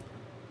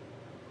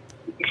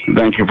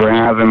 Thank you for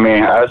having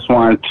me. I just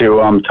wanted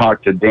to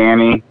talk to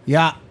Danny.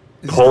 Yeah.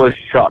 Polish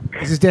Chuck.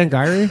 Is this Dan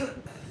Gyrie?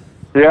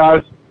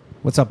 Yeah,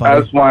 What's up, I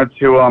buddy? just wanted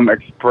to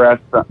express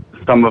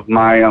some of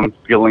my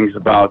feelings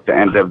about the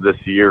end of this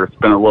year. It's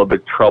been a little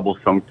bit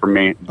troublesome for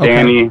me. Okay.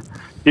 Danny,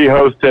 he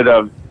hosted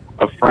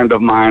a friend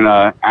of mine,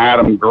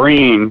 Adam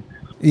Green,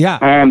 Yeah.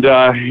 and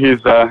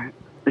he's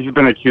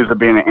been accused of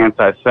being an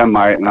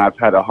anti-Semite, and I've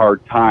had a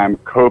hard time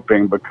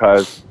coping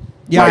because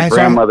Yeah, I my saw-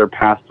 grandmother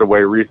passed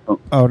away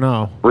Oh,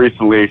 no.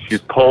 recently. She's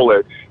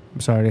Polish,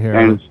 I'm sorry to hear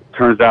and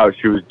turns out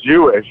she was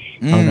Jewish.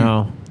 Oh,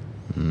 no.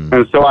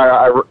 And so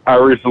I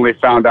recently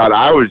found out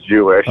I was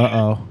Jewish,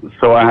 Uh-oh.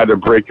 so I had to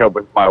break up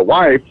with my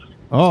wife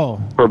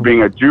Oh. for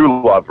being a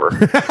Jew lover.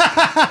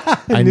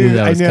 I knew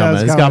that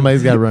was coming.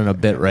 He's got to run a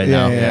bit right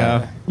now.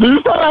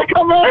 You said I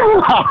come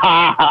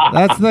in?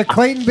 That's the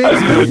Clayton Bates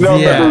movie. No,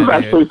 Yeah, this is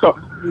actually so.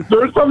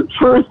 there's some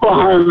truth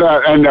behind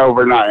that. And no,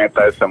 we're not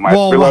anti-Semites.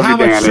 Well, we love how you,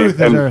 much Danny. truth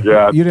is and, there?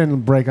 yeah, You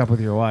didn't break up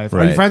with your wife.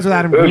 Are you Right. friends with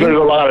Adam there's Green?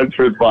 a lot of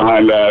truth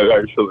behind that,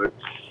 actually.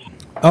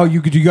 Oh,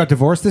 you got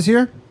divorced this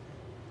year?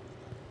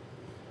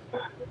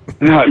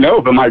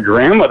 No, but my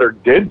grandmother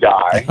did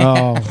die.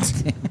 Oh,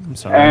 I'm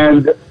sorry.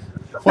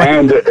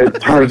 And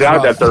it turns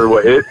out that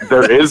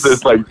there is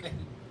this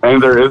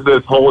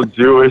whole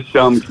Jewish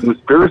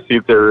conspiracy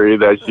theory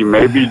that she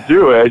may be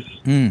Jewish.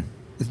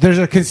 There's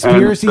a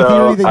conspiracy And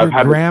so theory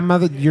I've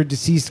that had- your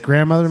deceased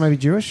grandmother might be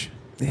Jewish?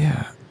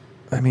 Yeah.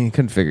 I mean, you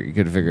could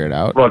figure it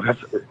out. Well, that's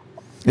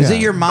Is it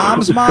your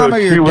mom's mom or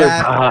she your was,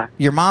 dad?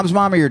 Your mom's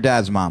mom or your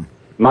dad's mom?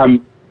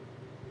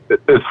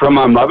 it's from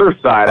my mother's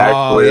side,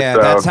 actually. Oh yeah,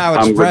 so that's how it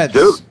I'm spreads.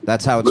 legit.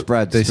 That's how it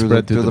spreads. They through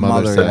spread the, through the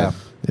mother. mother's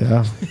Yeah.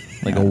 Yeah.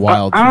 Like a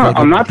wild, I don't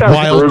know, I'm not that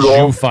wild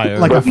frugal Jew fire.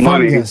 Like a with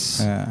money. fungus.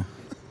 Yeah.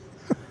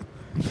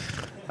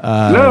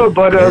 No,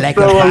 but Like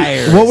so, a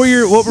fire. What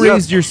Yeah.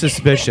 raised your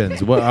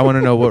suspicions? I want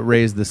to know what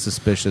raised the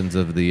suspicions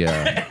of the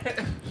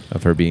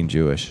of her being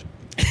Jewish.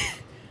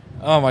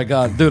 Oh my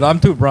god, dude, I'm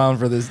too brown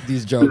for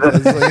these jokes.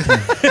 It's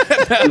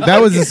like,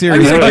 That was a I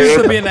serious. get Yeah. accused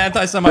of being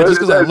anti-Semite just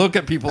because I look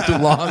at people too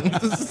long.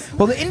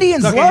 Well, the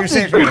Indians Okay, love you're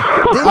safe. the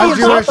Indians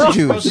love the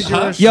Jews.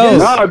 Yo,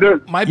 no,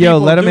 dude, My yo, people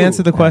let him do.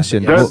 answer the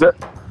question. there- there-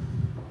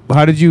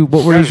 How did you?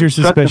 What raised your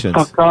shut the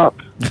suspicions? fuck up.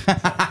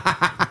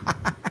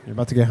 You're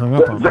about to get hung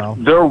up on, pal.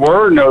 There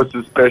were no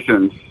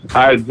suspicions.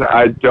 I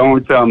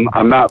don't.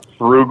 I'm not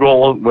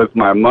frugal with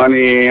my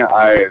money.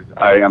 I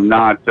am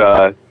not.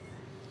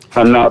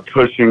 I'm not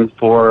pushing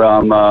for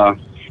Anne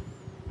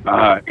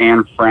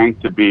Frank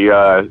to be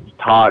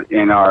taught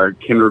in our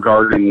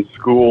kindergarten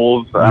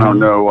schools. I don't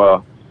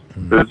know.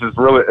 This is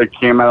really. It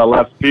came out of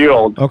left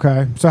field.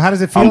 Okay. So how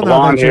does it feel I'm now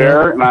blonde that you're...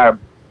 hair, and I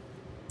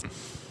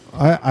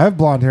have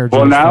blonde hair.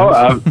 well Jewish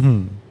now.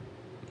 friends.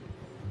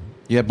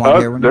 You have blonde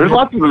hair when There's you're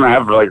lots of them that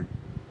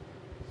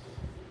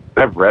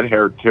have red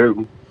hair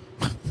too.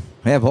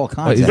 They have all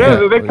kinds. he's of Yeah,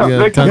 got- they he's come- got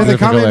they tons come- Yeah, of they come different in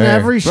color hair.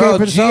 every shape Bro,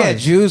 and yeah,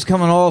 size. Jews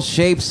come in all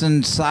shapes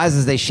and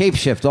sizes. They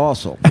shapeshift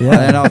also. I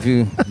don't know if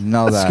you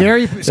know that.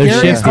 Scariest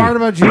shifty. part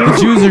about The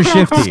Jews. Jews are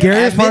shifty.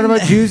 Scariest part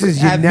about Jews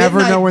is you At never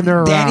midnight, know when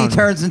they're Danny around.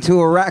 turns into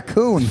a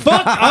raccoon.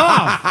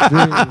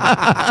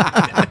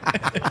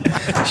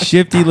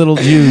 Shifty little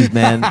Jews,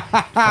 man.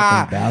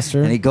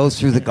 Bastard. And he goes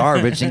through the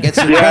garbage and gets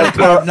your Yeah, credit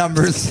card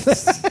numbers.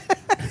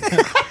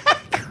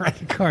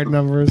 Credit card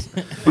numbers.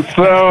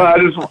 So I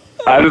just want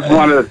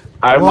to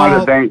want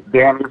to thank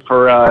Danny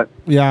for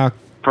Yeah.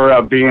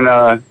 being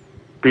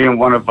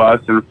one of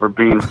us and for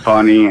being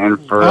funny and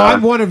for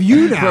I'm one of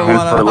you now.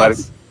 and for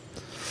letting.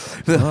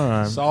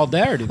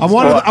 Solidarity. I'm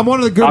one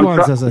of the good I'm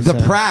ones, try- as I The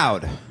said.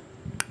 proud.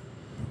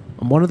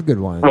 I'm one of the good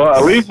ones. Well,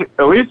 at least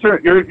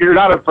you're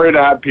not afraid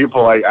to have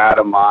people like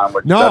Adam on.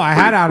 Which No, that's I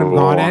had pretty Adam cool.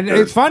 on, and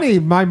it's funny.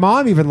 My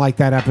mom even liked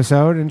that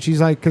episode, and she's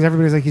like, because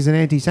everybody's like he's an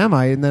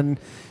anti-Semite, and then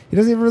he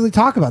doesn't even really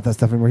talk about that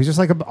stuff anymore. He's just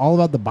like all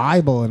about the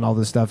Bible and all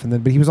this stuff, and then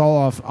but he was all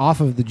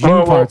off of the Jew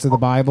Well, parts of the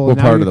Bible. What and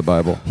now part he- of the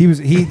Bible?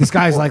 This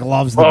guy's like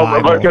loves the Well,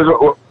 Bible. because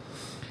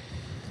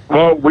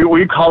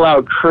we call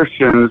out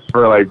Christians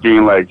for like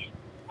being like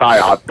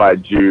psyoped by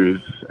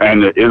Jews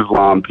and the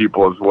Islam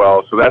people as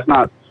well. So that's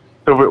not.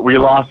 So we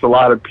lost a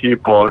lot of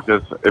people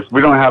because if we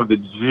don't have the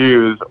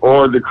Jews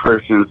or the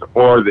Christians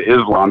or the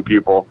Islam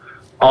people,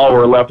 all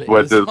we're left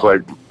with is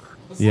like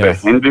the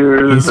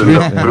Hindus and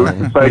the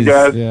Buddhists, I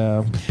guess.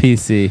 Yeah.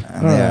 PC.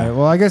 All right.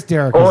 Well, I guess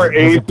Derek Or was a point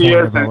atheist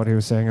about and- what he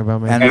was saying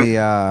about me. And the,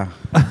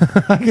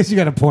 I guess you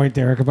got a point,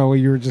 Derek, about what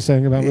you were just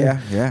saying about me.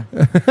 yeah.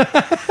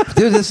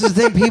 Dude, this is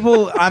the thing.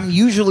 People, I'm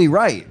usually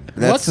right.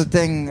 That's the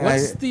thing.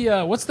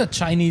 What's the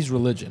Chinese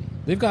religion?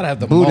 They've got to have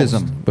the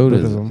Buddhism. most.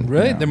 Buddhism.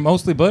 Right? They're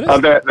mostly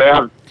Buddhist. They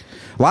have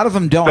A lot of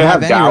them don't They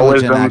have have any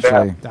religion,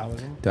 Taoism, they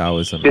actually.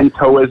 Taoism.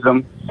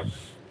 Shintoism.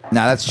 No,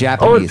 that's Oh,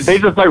 Japanese. they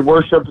just like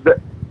worship.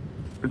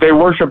 They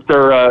worship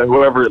their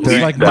whoever It's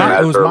leads like them it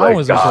as was their, like,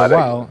 Maoism God. for a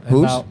while. and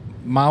Who's? now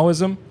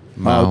Maoism?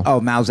 Mao. Oh,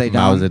 Mao Zedong.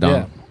 Mao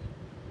Zedong.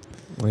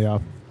 Yeah. Yeah.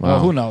 Well,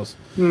 who knows?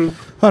 I don't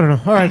know.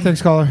 All right.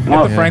 Thanks, caller.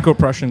 Get the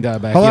Franco-Prussian guy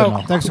back. Hello. You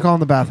know. Thanks for calling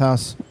the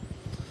bathhouse.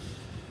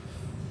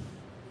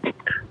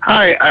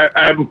 Hi,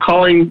 I'm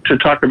calling to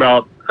talk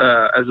about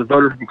as a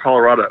voter from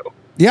Colorado.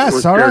 Yes.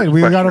 Was All right. Derek's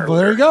We question got to. There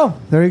earlier. you go.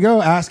 There you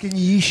go. Asking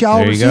ye shall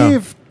There you go.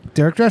 receive.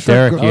 Derek Drescher.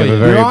 Derek, you have a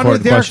very You're on with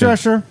important Derek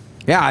question. Drescher.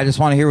 Yeah, I just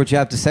want to hear what you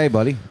have to say,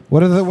 buddy.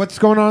 What's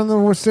going on in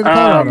the state of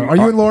Colorado? Are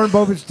you in Lauren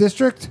Boebert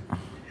district?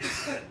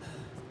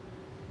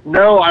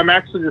 No, I'm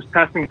actually just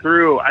passing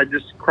through. I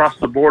just crossed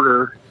the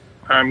border.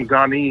 I'm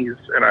Ghanese,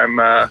 and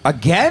I'm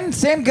Again?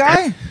 Same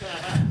guy?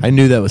 I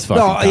knew that was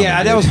fucking. No, coming,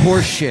 yeah, that dude. was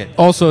horse shit.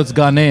 Also, it's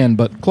Ghanaian,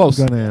 but close.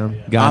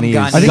 Ghanaian. Ghanese.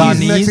 I'm I think Ghanese.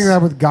 he's mixing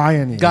that with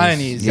Guyanese.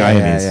 Guyanese. Yeah,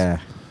 Guyanese. yeah.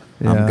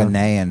 Yeah. I'm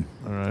Ghanaian.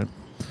 All right.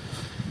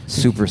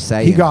 Super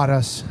Saiyan. He got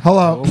us.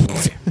 Hello.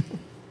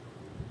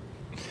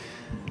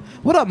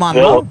 What up, Mom?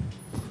 Hello.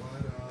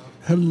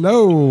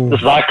 Hello.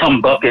 This is I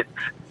come bucket.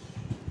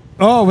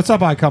 Oh, what's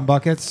up, Icon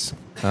Buckets?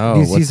 Oh,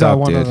 what's he's up,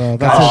 one dude? of the.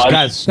 That's Guys, his,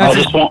 guys, that's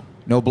his- want.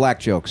 no black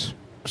jokes.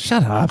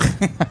 shut up.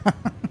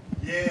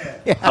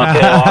 Okay,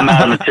 well, I'm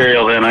out of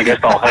material then. I guess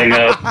I'll hang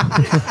up.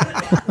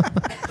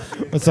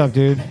 What's up,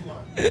 dude?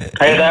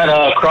 Hey,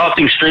 that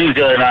Crossing Streams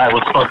the other night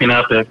was fucking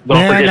epic. Don't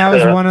Man, forget that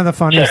was to one of the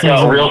funniest check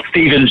things. out Real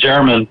Steven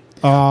German.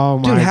 Oh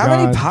my Dude, how god.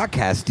 many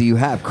podcasts do you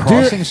have? Dude,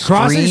 Crossing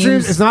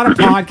Streams? It's not a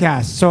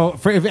podcast. So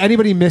if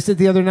anybody missed it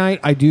the other night,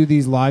 I do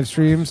these live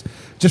streams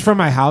just from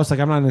my house. Like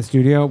I'm not in the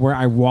studio where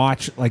I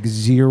watch like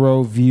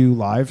 0 view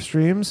live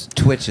streams.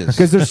 Twitches.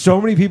 Because there's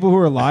so many people who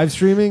are live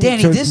streaming.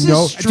 Danny, to this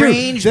know- is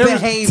strange Dude, there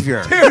was-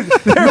 behavior. There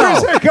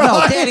was a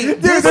guy. Danny,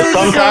 Dude, this there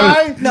was is a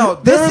guy. no,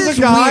 There this was is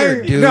a guy.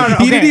 weird, dude. No,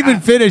 He didn't even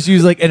finish. He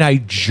was like, and I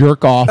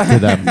jerk off to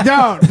them.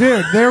 No,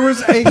 dude, there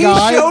was a He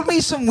guy. showed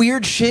me some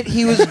weird shit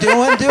he was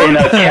doing, dude. In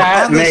a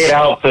cat-made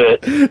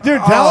outfit.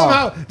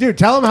 Dude,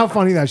 tell him how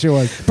funny that shit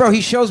was. Bro,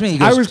 he shows me. He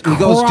I goes, was he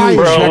goes, crying.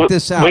 dude, Bro, check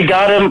this out. we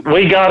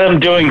got him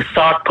doing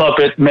sock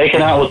puppets,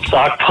 making out with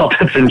sock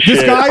puppets and This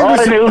shit. guy All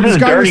was- I knew was this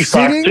his guy was dirty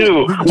sock sitting-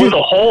 too, dude, with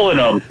a hole in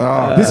them.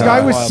 This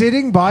guy was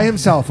sitting by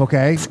himself,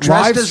 okay,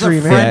 live as a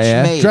streaming, French Yeah,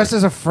 yeah. maid. dressed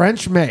as a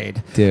French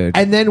maid, Dude.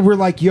 And then we're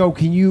like, "Yo,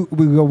 we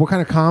go, what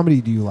kind of comedy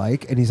do you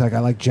like?" And he's like, "I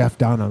like Jeff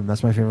Dunham.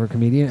 That's my favorite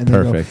comedian." And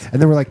then Perfect.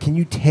 and then we're like, "Can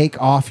you take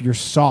off your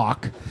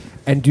sock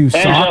and do And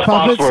sock Jeff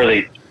puppets?"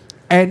 Foxworthy.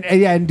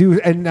 And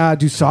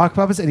do sock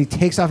puppets, and he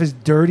takes off his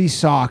dirty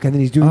sock, and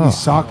then he's doing these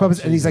sock puppets,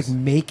 and he's like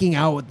making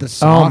out with the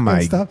sock my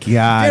and stuff.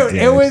 God, dude, it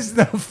dude. was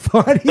the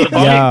funniest.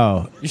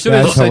 Yo, You should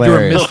have that's just said you were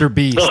hilarious. Mr.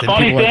 Beast. The and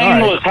funny people were thing like,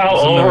 all right, was how this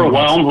is another one.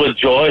 overwhelmed with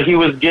joy he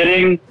was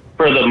getting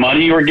for the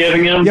money you were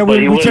giving him, Yeah, but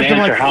he we wouldn't tipped him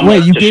answer like- how Wait,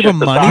 much you to gave ship him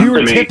the money? sock We were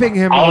to me. tipping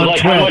him I was on like,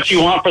 how Twitch. much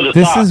you want for the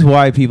This sock? is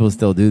why people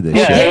still do this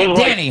Yeah, shit. it was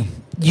like- Danny,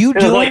 you It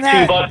was doing like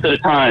that? $2 at a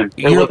time.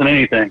 It You're- wasn't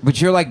anything.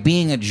 But you're like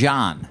being a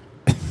John.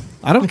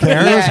 I don't care.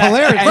 It was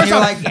hilarious. And First you're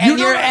off, like,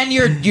 and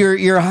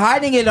you're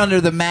hiding it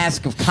under the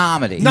mask of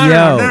comedy. no,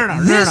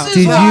 This is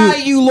Did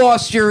why you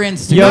lost your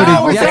Instagram. Yo,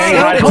 No, did,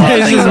 it's not.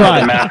 okay, It's this is not why.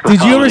 the mask of Did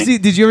you ever comedy. see?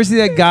 Did you ever see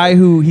that guy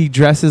who he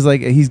dresses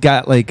like he's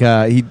got like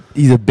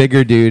he's a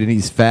bigger dude and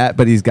he's fat,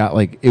 but he's got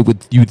like you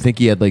would think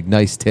he had like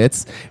nice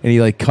tits, and he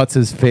like cuts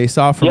his face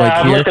off from Yeah, like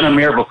I've here. looked in a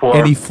mirror before.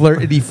 And he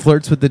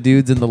flirts with the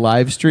dudes in the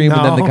live stream,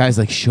 and then the No. guy's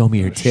like, "Show me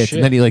your tits," shit.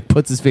 and then he like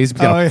puts his face, he's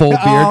got Oh, a full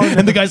yeah. beard, Oh,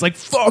 and the guy's like,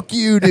 "Fuck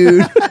you,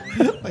 dude."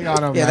 Like, I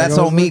don't Yeah, know. that's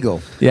It was-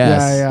 Omegle.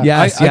 Yes, yeah.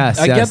 yes, I yes.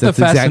 get yes, the that's exactly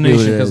what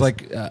fascination it because, is.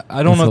 like,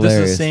 I don't It's know if hilarious.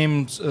 this is the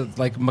same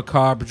like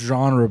macabre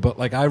genre, but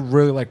like I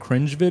really like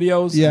cringe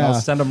videos. Yeah. and I'll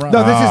send them around.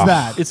 No, this is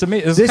that. It's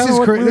amazing. This This is is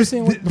what cra- we were this-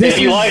 seeing th- with- this if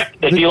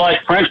you like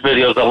French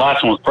videos, the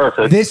last one was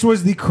perfect. This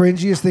was the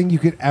cringiest thing you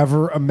could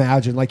ever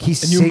imagine. Like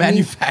he's And you singing.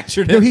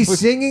 manufactured No, it he's with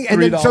singing,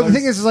 and then so the $3.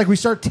 thing is like we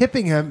start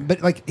tipping him,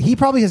 but like he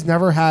probably has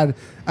never had.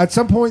 At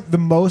some point, the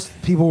most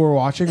people were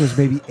watching was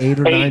maybe 8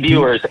 or 9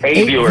 viewers, people.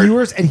 eight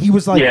viewers. and he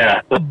was like Yeah.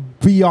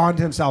 beyond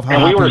himself. How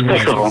And we happy were he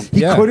 6 was. of them.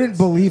 He Yeah. couldn't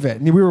believe it,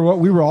 and we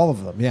were all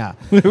of them. Yeah,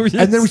 were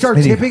and then we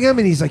started just- tipping him,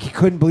 and he's like he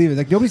couldn't believe it.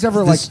 Like nobody's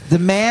ever like. The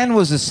man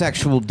was a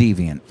sexual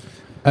deviant.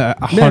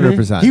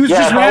 100%. He was Yeah,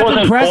 just if I wrapping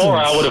wasn't presents. poor,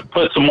 I would have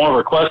put some more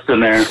requests in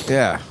there.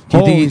 Yeah. Do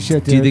you Holy think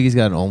shit, do you dude. think he's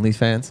got an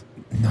OnlyFans?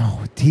 No,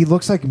 he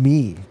looks like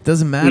me.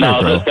 Doesn't matter,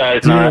 No, bro. this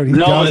guy's Dude, not. he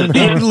No, doesn't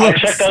have- I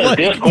looks checked out like-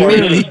 his Discord.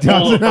 Dude, he It's full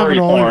doesn't of have an furry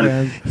porn.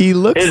 OnlyFans. He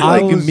looks His-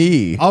 like I was-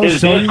 me. I'll His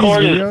show you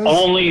Discord these is videos.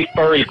 only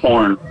furry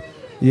porn.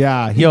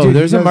 Yeah, he Yo, did- he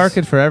there's a does-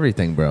 market for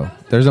everything, bro.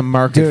 There's a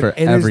market Dude, for it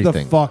is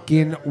everything. the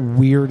fucking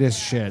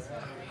weirdest shit.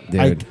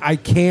 Dude. I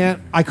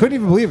couldn't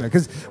even believe it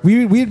because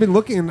we had been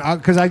looking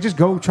because I just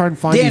go try and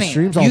find Danny, these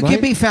streams all you night.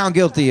 can be found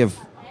guilty of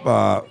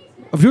of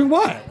doing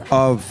what?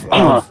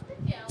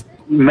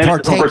 Mental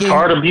Partaking-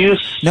 retard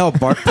abuse.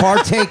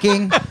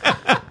 partaking.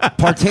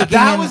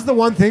 That was the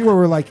one thing where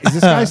we're like, is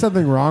this guy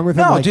something wrong with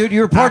him? No, Like, dude,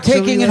 you're partaking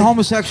actually, in like-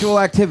 homosexual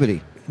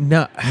activity.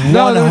 No,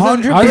 No, there was a-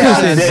 100%. I was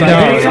gonna say,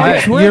 no,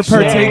 Twitch. you're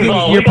partaking.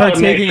 Well, we You're gotta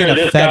make partaking sure in a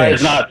this guy fetish.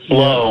 is not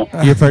slow.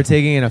 You're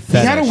partaking in a He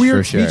fetish. had a weird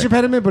for sure. speech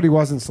impediment, but he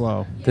wasn't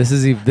slow. This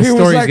is He this was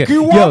story like, is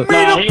 "You getting. want me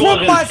No, to he put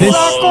wasn't my slow.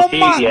 sock on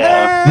my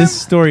Yeah. head?" This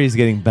story is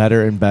getting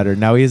better and better.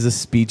 Now he has a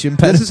speech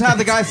impediment. This is how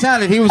the guy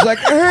sounded. He was like,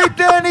 "Hey,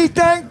 Danny,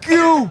 thank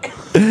you."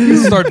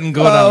 He's starting to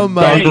go Oh down.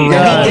 my dark Danny, road.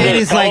 God.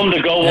 Danny's tell like him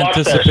to go watch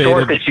that anticipated.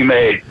 short that you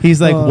made.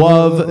 He's like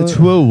wov to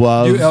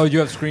wov. You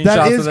have screenshots That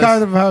of is this?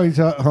 kind of how he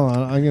talks. Hold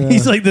on, I'm gonna.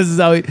 He's like, this is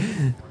how he.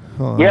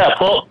 Yeah,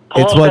 pull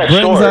It's up what that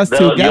brings short. us You'll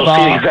see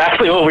together.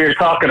 exactly what we were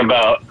talking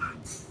about.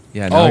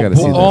 Yeah, now I Oh, gotta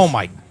see this. oh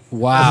my!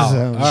 Wow! This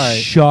is, All right,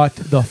 Shut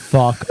the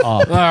fuck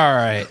up. all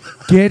right.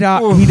 Get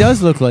out. He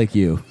does look like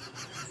you,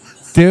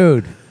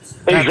 dude.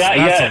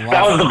 Exactly. that's Yes, a lot.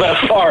 that was the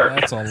best part.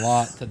 That's a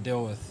lot to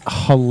deal with.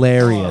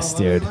 Hilarious,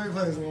 dude. Let me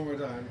play this one more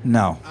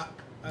time.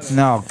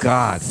 No,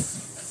 God.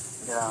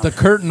 The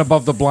curtain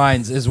above the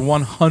blinds is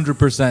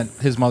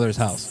 100% his mother's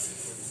house.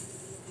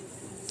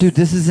 Dude,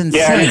 this is Yeah,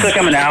 it insane. took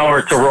him an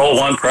hour to roll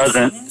one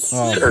present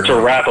or to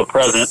wrap a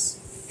present.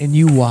 And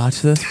you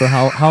watched this for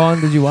how long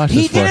did you watch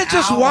He this for? didn't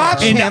just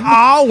watch An him.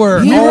 hour.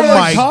 He Oh was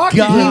my talking.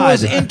 God. He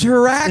was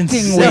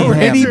interacting with him.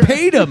 And he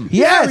paid him.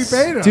 Yes. we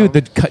paid him. Dude,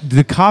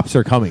 the cops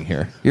are coming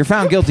here. You're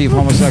found guilty of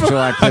homosexual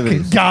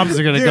activities. Cops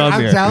are gonna Dude, come I'm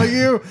here. telling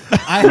you,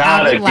 I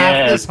Not haven't laughed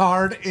again. this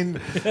hard from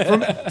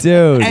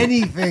Dude,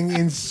 anything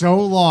in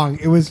so long.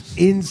 It was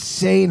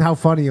insane how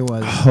funny it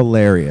was.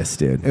 hilarious,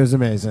 dude. It was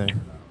amazing.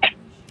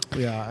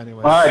 Yeah.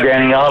 Anyway. All right,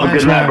 Danny. Y'all have a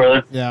Thanks, good night, man.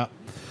 brother. Yeah.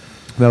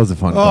 That was a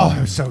fun Oh, call.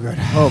 it was so good.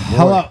 Oh, boy.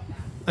 Hello.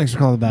 Thanks for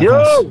calling the Yo!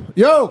 bathhouse.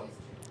 Yo.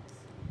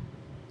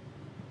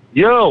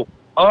 Yo,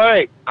 all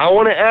right. I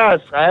want to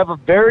ask. I have a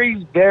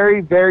very,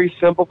 very, very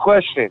simple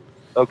question.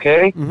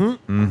 Okay.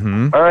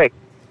 Mm-hmm. All right.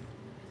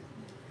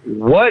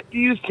 What do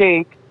you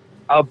think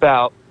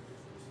about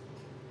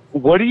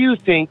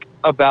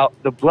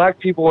the black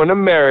people in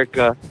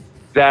America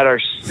that are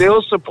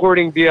still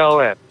supporting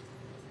BLM?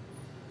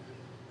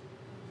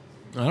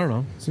 I don't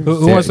know.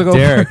 Who wants to go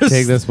Derek, first?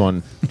 take this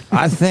one.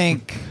 I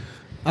think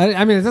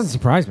I mean, it doesn't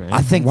surprise me.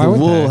 I think Why the would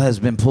wool they? has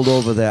been pulled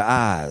over their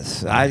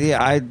eyes.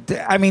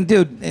 I mean,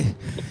 dude,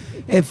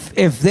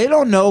 if they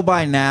don't know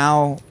by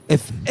now,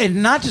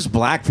 and not just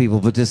black people,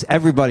 but just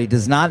everybody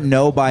does not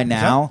know by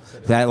now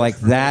that like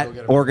that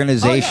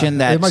organization, It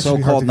that might just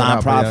be hard so-called to get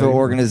out, but nonprofit yeah.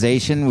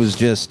 organization was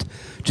just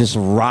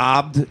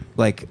robbed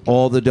like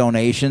all the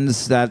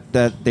donations that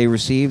they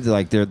received.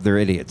 Like they're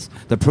idiots.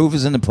 The proof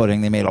is in the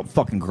pudding. They made a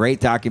fucking great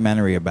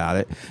documentary about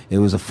it. It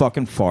was a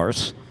fucking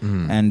farce,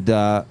 and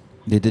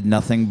they did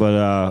nothing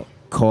but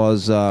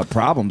cause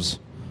problems.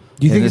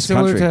 Do you in think this it's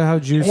similar country. to how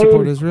Jews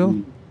support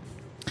Israel?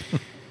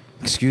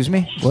 Excuse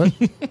me? What?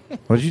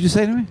 What did you just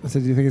say to me? I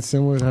said, do you think it's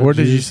similar to how Where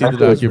did you Jews see the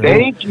support Israel?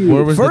 documentary? Thank you.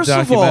 Where was First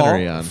the of all,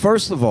 documentary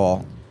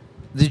on?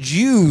 the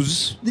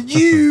Jews. The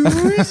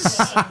Jews.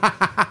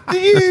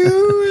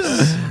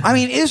 I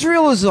mean,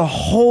 Israel is a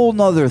whole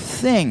nother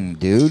thing,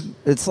 dude.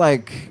 It's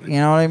like, you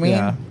know what I mean?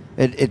 Yeah.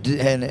 It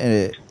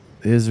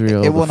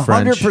Israel, it the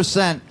French.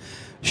 100%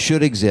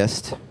 should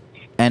exist.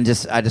 And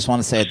I just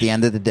want to say, at the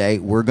end of the day,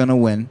 we're gonna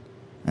win,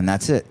 and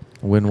that's it.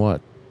 Win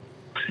what?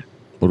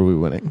 What are we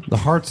winning? The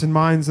hearts and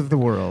minds of the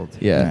world.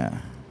 Yeah.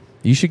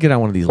 You should get on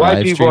one of these White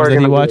live people streams are that he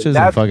gonna win. watches and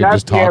That's- fucking that's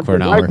just the talk for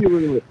an answer. White hour people are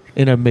gonna win.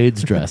 in a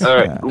maid's dress. All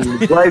right.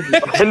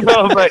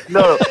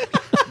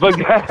 But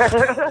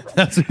guys,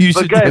 That's what you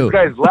should do.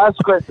 guys, last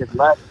question.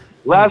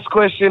 Last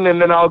question,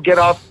 and then I'll get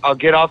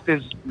off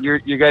this your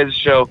guys'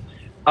 show.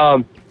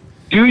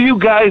 Do you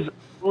guys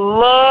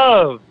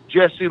love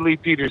Jesse Lee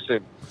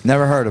Peterson?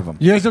 Never heard of him.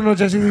 You guys don't know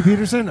Jesse Lee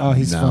Peterson? Oh,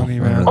 he's No.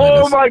 funny, man.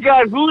 Oh my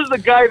God! Who's the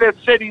guy that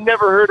said he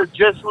never heard of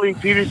Jesse Lee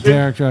Peterson?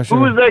 Derek Joshua.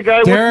 Who is that guy?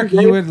 What's Derek, his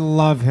you name? would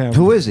love him.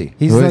 Who is he?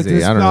 He's Who like is he?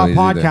 this I don't know who he is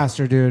either.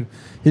 podcaster, dude.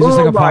 He's just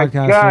Oh like a my podcaster.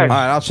 God. All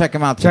right, I'll check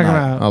him out Check him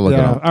tonight. out. I'll look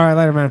yeah. him up. All right,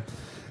 later, man.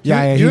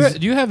 Yeah, do, yeah.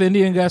 do you have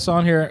Indian guests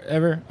on here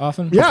ever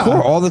often? Yeah. Of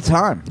course, all the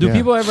time. Do Yeah.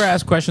 people ever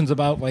ask questions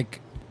about like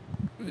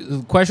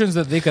questions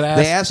that they could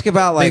ask? They ask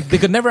about like they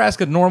could never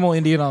ask a normal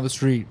Indian on the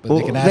street, but Well,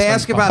 they can they ask.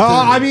 ask them about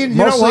Oh, I mean, you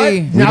know what?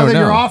 Mostly- Now don't that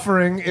you're know.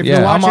 offering, if Yeah.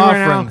 you're I'm watching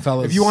right offering, now,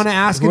 fellas. if you want to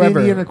ask Whoever.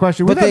 an Indian a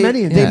question, But we've had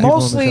many Indian people on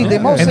the show. they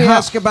mostly And how-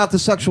 ask about the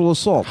sexual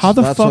assaults. How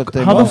the That's fuck? what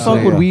they How the mostly-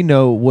 fuck would we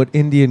know what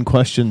Indian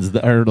questions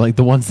that are like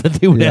the ones that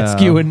they would Yeah.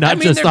 ask you and not I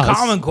mean, just they're us?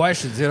 common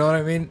questions. You know what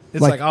I mean?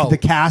 It's Like like, oh, the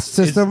caste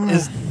system?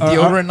 Is Or-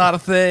 deodorant not a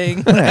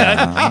thing?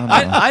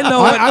 I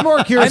know. I'm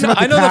more curious I know, about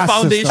the I know the caste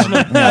foundation. system.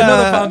 I know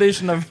the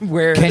foundation of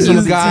where. Can Is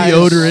you guys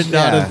deodorant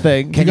not a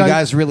thing? Can You you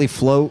guys- guys really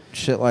float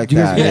shit like Do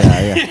you guys-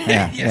 that?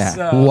 Yeah. Yes,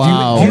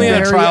 Wow. Only in a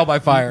Marry- trial by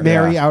fire.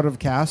 Marry out of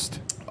caste?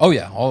 Oh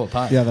yeah, all the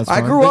time. Yeah, that's I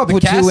fine. grew up The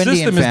with caste two Indian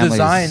system is families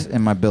designed-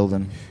 in my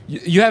building.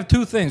 You have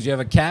two things. You have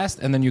a caste,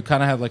 and then you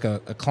kind of have like a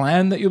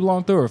clan that you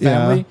belong to or a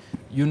family.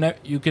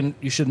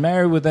 You should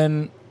marry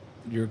within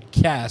your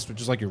caste, which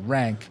is like your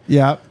rank,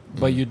 Yeah.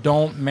 but you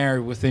don't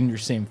marry within your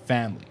same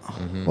family.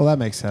 Well, that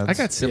makes sense. I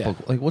got simple.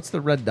 Like, what's the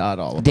red dot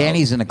all about?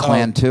 Danny's in a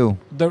clan too.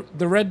 The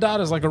red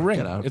dot is like a ring.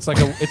 out. It's like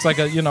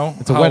a you know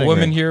It's a how a wedding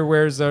woman ring. here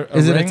wears a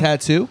Is it ring. a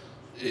tattoo?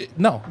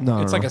 No,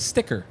 No, it's no, like no. a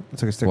sticker.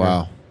 It's like a sticker.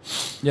 Wow.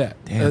 Yeah,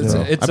 Damn,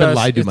 bro. I've been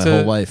lied to it's my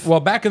whole life. Well,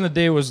 back in the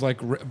day, it was like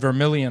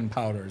vermilion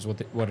powder is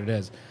what it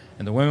is,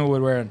 and the women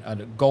would wear a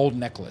gold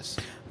necklace.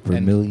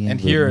 Vermilion,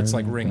 and here it's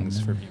like vermilion, rings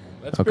for people.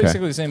 That's Okay.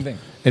 basically the same thing.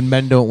 And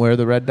men don't wear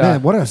the red dot.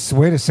 Man, what a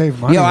way to save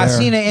money. Yo, I there.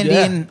 seen an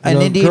Indian You an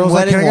know, Indian girls like,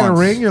 wedding can I get a once.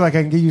 ring? You're like,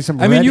 I can give you some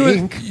I mean, red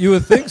ink. you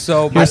would think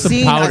so, I but some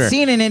seen powder.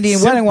 an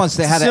Indian wedding once.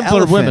 They had an Simpler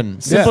elephant.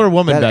 women. Simpler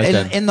woman That- back in,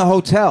 then. in the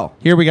hotel.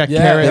 Here we got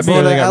Yeah, carrots. They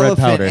Here brought they an got red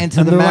elephant powder. into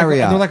And the they're like,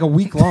 Marriott. and they're like a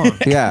week long.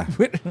 yeah.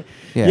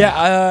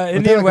 yeah, they're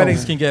Indian like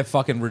weddings a- can get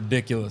fucking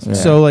ridiculous. Yeah.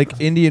 So, like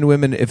Indian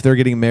women, if they're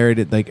getting married,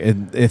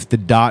 and if the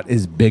dot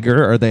is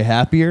bigger, are they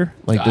happier?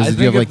 Like, I do you think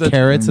have like if the-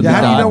 carrots and Yeah, the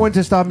how do dot? you know when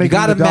to stop You making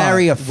got to the dot?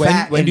 marry a When-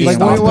 fat when do you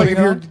Indian Like, stop what woman. if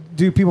you're,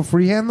 do people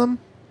freehand them?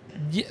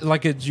 Yeah,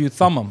 like it's you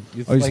thumb them.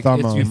 Oh, you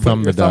thumb 'em. You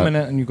Thumb you're the dot.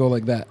 thumbing it and you go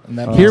like that. And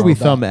that Here we makes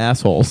the thumb dot.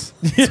 assholes.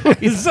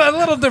 It's a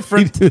little We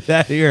different. do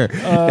that here.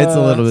 It's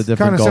a little bit Kind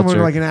different of culture. similar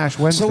to like an Ash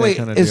Wednesday So wait,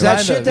 kind of is deal. that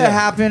Kind shit of, that yeah.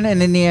 happened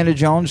in Indiana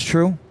Jones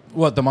true?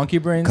 What, the monkey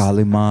brains?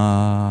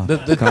 Kalima. The-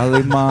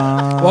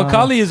 Kalima. Well,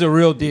 Kali is a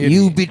real deity.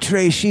 You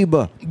betray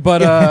Sheba.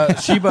 But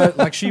Sheba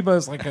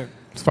is like a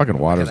This fucking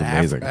water's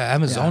amazing.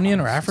 Amazonian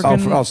or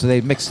African. So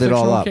they mixed it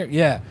all fictional up.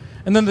 Yeah.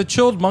 And then the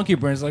chilled monkey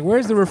brains, like,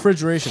 where's the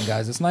refrigeration,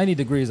 guys? It's 90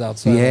 degrees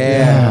outside.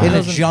 Yeah, in the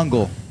Doesn't-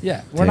 jungle.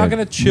 Yeah, we're not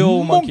going to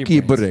chill monkey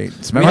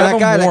brains. Remember that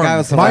guy? That guy warm.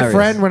 was My hilarious.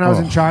 friend, when I was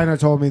in China,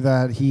 told me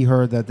that he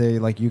heard that they you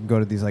can go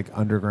to these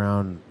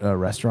underground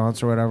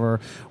restaurants or whatever,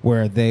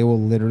 where they will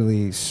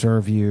literally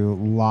serve you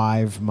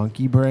live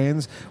monkey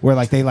brains, where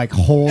they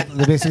hold,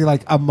 they basically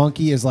a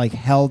monkey is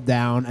held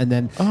down, and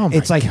then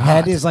its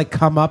head is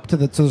come up to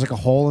so there's a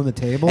hole in the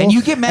table, And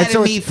you get mad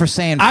so at me it's- for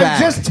saying I'm fat.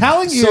 just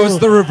telling you. So it's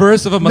the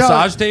reverse of a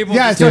massage table?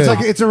 Yeah, Just so it's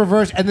kidding. it's a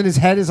reverse, and then his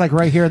head is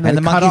right here, and then And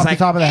the they cut monkey's off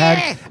the top of the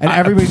head, and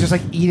everybody's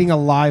just eating a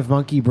live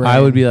monkey brain. I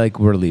would be like,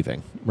 we're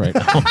leaving right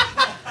now.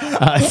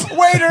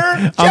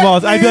 waiter.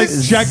 I'd be like,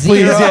 check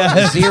please.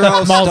 Yeah. Zero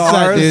I'm all set,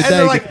 stars. dude. And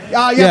they're Thank like,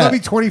 you. yeah, that'll be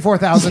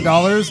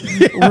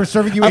 $24,000. We're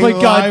serving you I'm a like,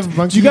 live God,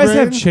 monkey do you guys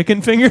have brain."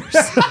 chicken fingers?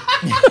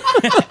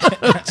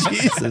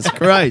 Jesus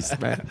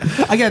Christ, man.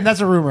 Again, that's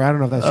a rumor. I don't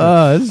know if that's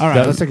true. This is All right,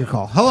 dumb. let's take a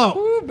call. Hello.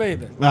 Ooh,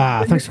 baby.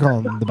 Thanks for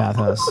calling the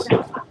bathhouse.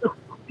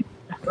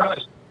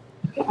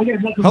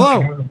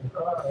 Hello.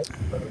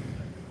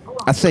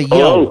 I say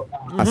yo.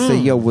 I say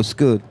yo. What's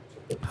good?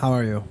 How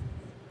are you?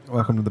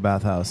 Welcome to the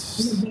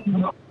bathhouse.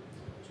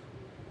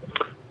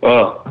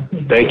 Oh,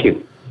 thank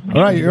you.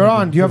 All right, you're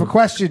on. Do you have a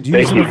question? Do you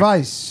need Thank some you.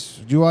 advice?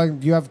 Do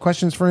you have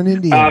questions for an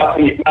Indian?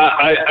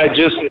 I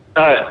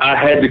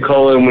had to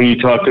call in when you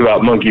talked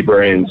about monkey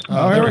brains.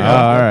 Oh, here we go.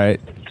 All right.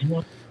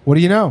 What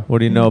do you know? What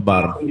do you know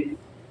about him?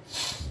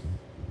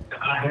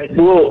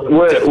 Well,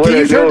 what Can I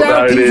you know turn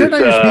about down it your is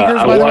speakers,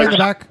 I by the way, in watched. the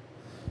back?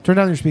 Turn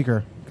down your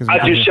speaker.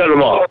 I just shut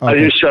them off. Okay.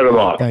 I just shut them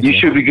off. Thank You you.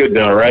 should be good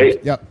now,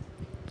 right? Yep.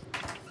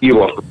 You're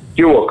welcome.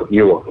 You're welcome.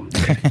 You're welcome.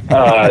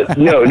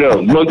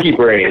 No, monkey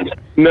brains.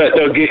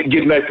 No,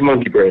 getting back to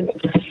monkey brains.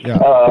 Yeah.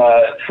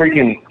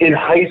 Freaking in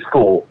high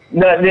school,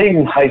 not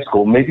even high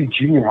school, maybe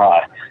junior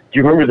high. Do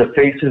you remember the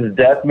Faces of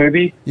Death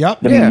movie? Yep.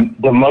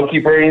 The monkey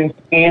brains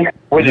scene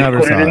where they Never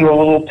put it saw in it. the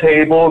little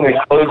table and they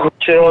close the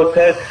shit on his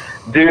head.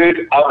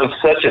 Dude, I was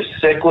such a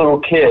sick little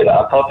kid.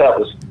 I thought that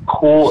was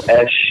cool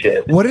as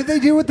shit. What did they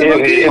do with the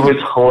monkey? It was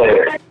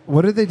hilarious.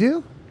 What did they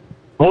do?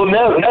 Well,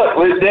 no.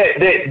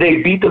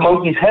 They beat the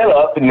monkey's head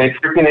up and they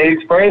freaking ate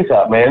its brains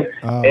out, man.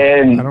 Oh,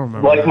 And I don't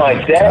remember like that. my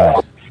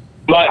dad,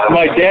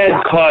 my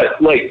dad caught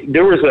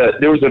there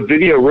was a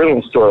video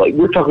rental store. Like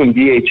we're talking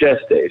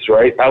VHS days,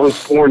 right? I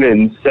was born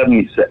in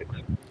 '76,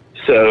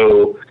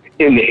 so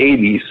in the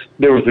 '80s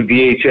there was a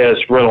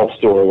VHS rental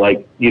store,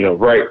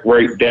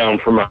 right down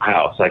from my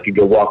house. I could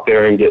go walk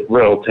there and get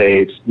rental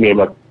tapes. Me and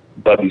my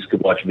buddies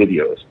could watch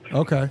videos.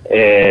 Okay.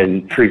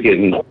 And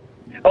freaking,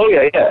 oh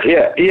yeah,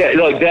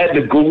 like that.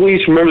 The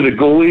Ghoulies, remember the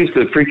Ghoulies?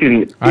 The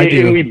freaking, I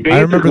do. And we I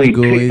remember the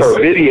basically picked our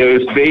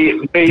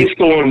videos based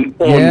on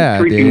Yeah,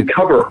 freaking dude.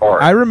 cover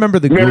art. I remember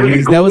the Remember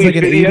Ghoulies. the That was like Ghoulies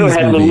an video 80s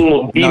had the movie.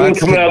 little demon that's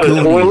coming the out of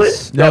the toilet.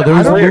 Ghoulies. No, there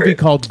was a Hilarious. movie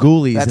called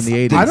Ghoulies That's in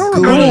the 80s. I don't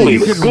remember Ghoulies, you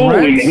could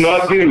rent.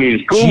 not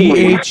Goonies.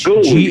 Ghoulies.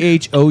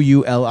 Ghoulies.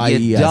 You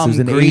It was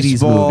an dumb 80s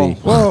greaseball. movie.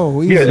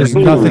 Whoa, Yeah, easy. There's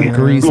Ghoulies. nothing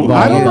greaseball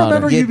I don't about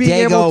remember it. you You being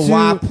able dago to.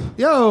 wop.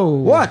 Yo,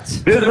 What? This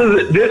is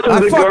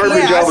the fuck garbage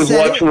yeah, I I was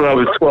said it. watching when I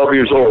was 12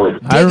 years old.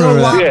 I remember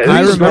Dago that. Yeah, wop.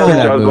 I this is remember garbage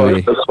that I was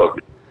movie.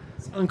 watching.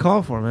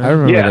 uncalled for, man. I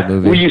remember Yeah, that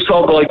movie. where you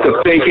saw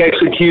the fake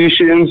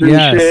executions and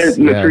Yes, shit,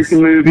 and the yes.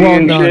 freaking movie Well,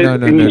 and no, shit, no,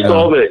 no, and no, you no.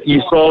 saw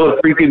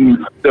the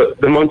freaking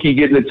the monkey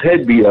getting its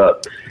head beat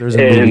up. There's a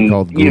movie and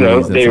called you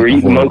know Ghoulies they that's were like a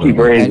eating horror monkey movie.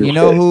 brains. And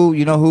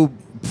you know who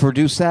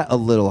produced that? A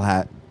Little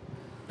Hat.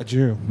 A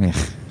Jew. Yeah.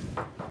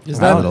 Is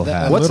A that, little that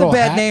hat. a What's a little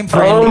bad hat? name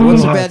for Indians?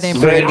 What's a bad name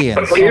for But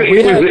Indians?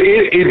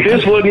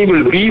 this wasn't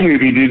even a B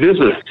movie, dude. This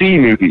was a C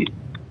movie.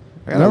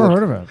 I never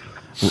heard of it.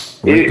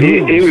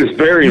 It was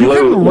very You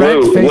low can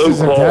rent Faces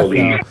of quality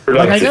Death, though.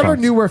 Like I production. never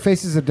knew where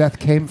Faces of Death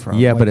came from.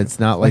 Yeah, Like, but it's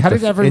not like how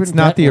did everyone it's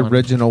not get the one?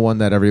 original one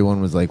that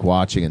everyone was like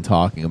watching and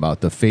talking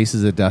about. The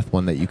Faces of Death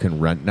one that you can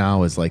rent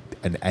now is like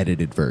an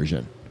edited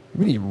version,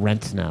 We need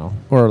rent now.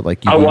 or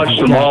like you I can-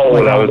 watched them all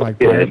when I was a Pirate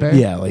kid. Bay?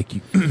 Yeah, like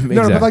you.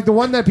 No, but like the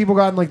one that people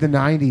got in like the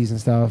 '90s and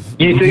stuff.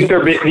 Do you think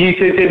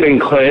they've been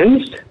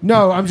cleansed?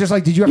 No, I'm just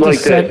like, did you have Like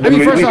to send? the I mean,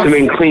 movies first off, have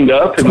been cleaned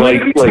up and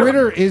like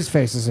Twitter is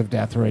Faces of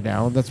Death right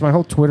now. That's my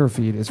whole Twitter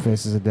feed is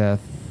Faces of Death.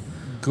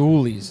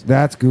 Ghoulies.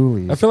 That's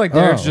Ghoulies. I feel like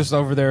Derek's Oh. just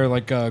over there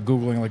like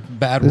Googling like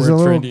bad There's a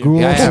words for little Indian.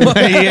 ghoul.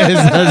 Yeah, He is.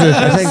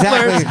 That's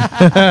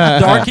exactly.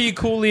 Darky,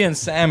 Cooley, and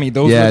Sammy.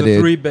 Those Yeah, were the dude.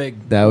 three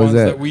big That was ones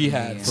it. that we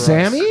had. For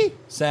Sammy? us.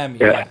 Sammy,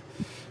 Yeah. yeah.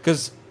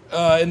 Because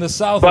in the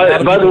South, a lot By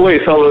of the people-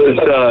 way,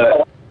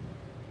 fellas,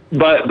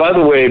 by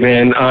the way,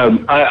 man,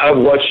 I've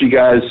watched you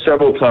guys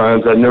several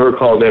times. I've never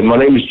called in. My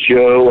name is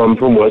Joe. I'm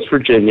from West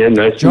Virginia.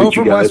 Nice to Joe meet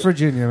you from guys. West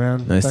Virginia,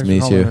 man. Nice to Thanks meet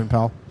for calling you. in,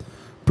 pal.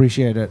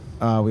 Appreciate it.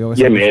 We always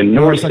Yeah, like- man, we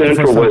North always like the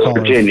Central first-time West callers.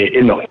 Virginia,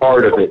 in the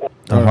heart of it.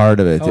 The heart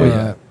of it, Oh, dude.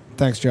 yeah.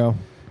 Thanks, Joe.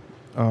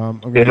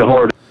 I'm In the gonna,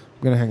 heart.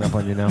 I'm gonna hang up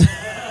on you now.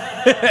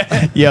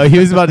 Yo, he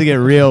was about to get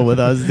real with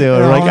us, dude.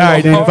 We're like, all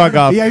right, dude, fuck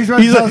off. Yeah, he's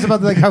about to tell us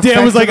about like how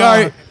Dan was like, all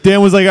right.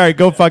 Dan was like, all right,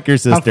 go fuck your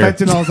How sister.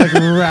 fentanyl's like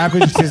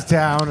ravaged his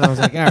town, and I was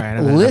like, all right.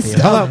 I'm gonna List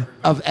help you.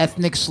 of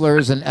ethnic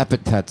slurs and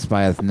epithets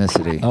by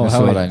ethnicity. Oh, That's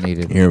hell what yeah. I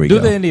needed. Here we Do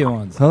go. the Indian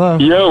ones. Hello.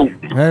 Yo,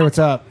 Hey, what's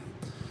up?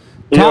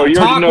 you Talk already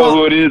know while-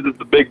 who it is. It's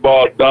the big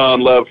boss,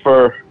 Don Lev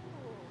Fur.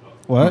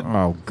 What?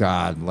 Oh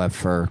God, Lev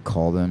Fur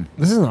called in.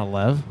 This is not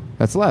Lev.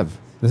 That's Lev.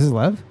 This is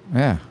Lev.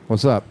 Yeah.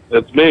 What's up?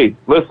 That's me.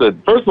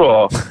 Listen, first of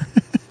all,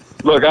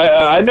 look,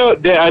 I know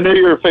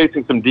you're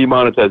facing some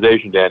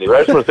demonetization, Danny, but I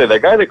just want to say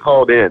that guy that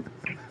called in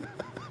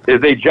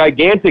is a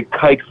gigantic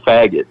kike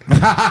faggot.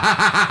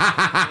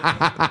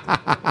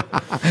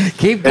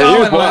 Keep And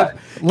going, here's what-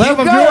 Lev,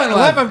 I'm doing,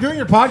 Lev, I'm doing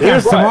your podcast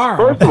Here's why. tomorrow.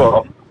 First of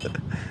all,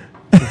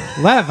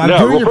 Lev, I'm no,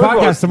 doing well, your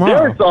first of all, podcast tomorrow.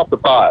 Derek's off the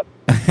pot.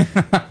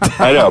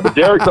 I know, but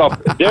Derek's off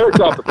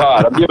the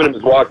pot. I'm giving him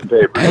his walking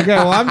papers. Okay,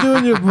 well, I'm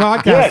doing your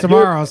podcast Yeah, dude.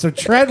 tomorrow, so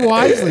tread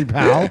wisely,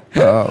 pal.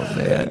 Oh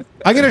man.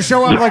 I'm gonna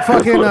show up like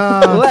fucking.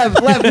 Lev,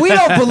 we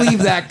don't believe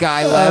that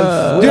guy,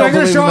 Lev. We Dude, don't I'm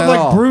gonna believe show him up at like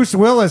all. Bruce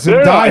Willis and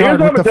No, Die here's Hard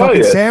what with the I'm gonna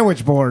fucking tell you.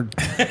 sandwich board.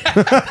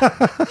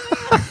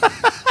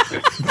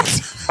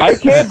 I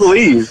can't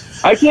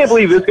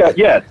believe this guy.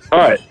 Yes, all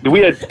right. We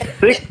had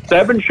 6,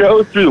 7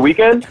 shows through the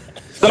weekend.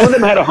 Some of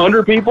them had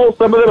 100 people.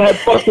 Some of them had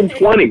fucking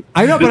 20.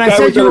 I know, This but I guy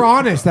said was you were gonna-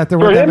 honest that there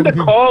For weren't that him many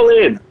to people. call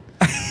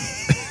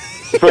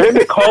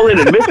in,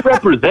 and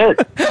misrepresent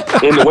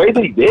in the way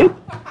that he did.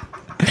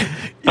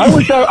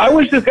 I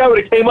wish this guy would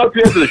have came up to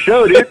you after the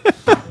show, dude.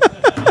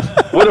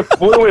 Would have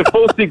went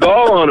full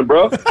Seagal on him,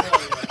 bro.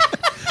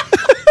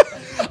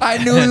 I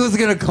knew he was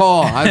gonna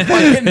call. I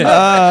fucking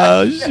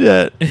Oh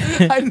shit!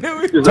 I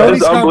knew he This Tony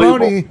is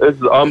unbelievable. Scarboni. This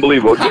is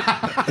unbelievable.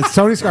 It's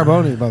Tony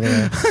Scarboni, by the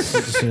way.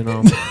 Just so you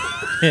know.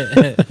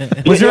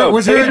 Yo,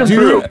 Was there a page him dude?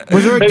 through.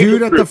 Was there a Page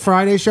dude him at through. the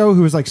Friday show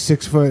who was like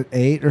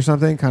 6'8" or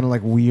something? Kind of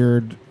like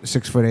weird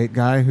 6'8"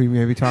 guy who you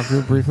maybe talked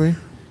to briefly?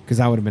 Because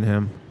that would have been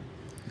him.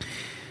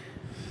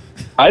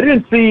 I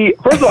didn't see.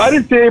 First of all, I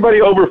didn't see anybody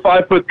over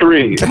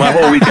 5'3" my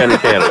whole weekend in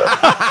Canada.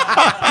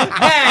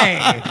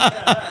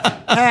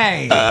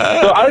 Hey, So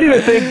I don't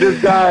even think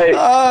this guy.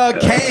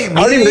 came.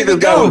 I don't even think this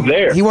guy was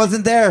there. He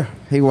wasn't there.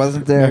 He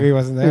wasn't there. Maybe he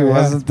wasn't there. He Yeah,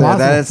 wasn't it's there. That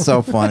possible. is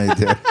so funny,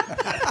 dude.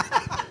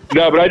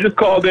 No, but I just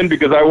called in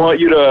because I want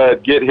you to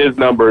get his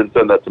number and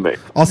send that to me.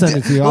 I'll send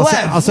it to you. I'll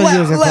send you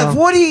his info. Lev,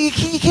 what do you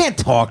can't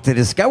talk to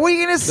this guy. What are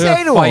you gonna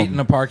say to Fight him? in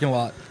a parking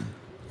lot.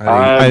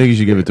 I think you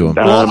should give it to him.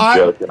 I'm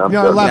joking. I'm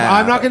joking. Lev, Nah.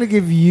 I'm not going to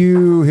give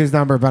you his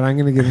number, but I'm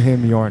going to give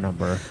him your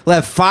number.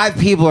 Lev, 5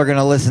 people are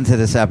gonna listen to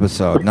this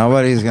episode.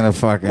 Nobody's gonna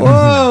fucking.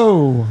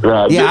 Whoa!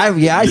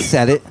 I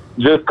said it.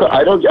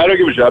 I don't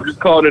give a shit. I'm just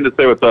calling in to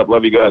say what's up.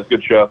 Love you guys.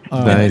 Good show.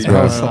 Nice, That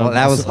bro. was,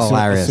 that was I'll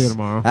hilarious. see you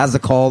tomorrow. That's the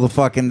call of the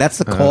fucking. That's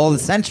the call of the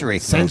century.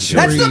 Century.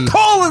 That's the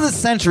call of the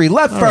century.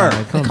 Lev Fur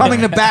right, calm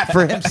coming to bat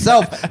for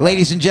himself,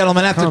 ladies and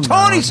gentlemen. After Calm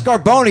Tony down.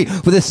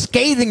 Scarboni with a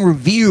scathing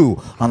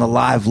review on the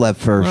live Lev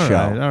Fur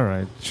show. All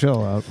right.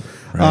 Chill out.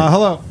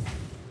 Hello.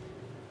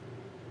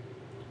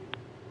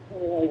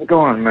 What's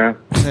going on, man?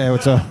 Hey,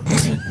 what's up?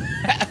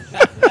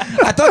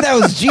 I thought that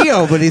was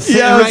Gio, but he's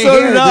sitting Yeah, right so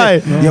here. did I.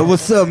 Yo,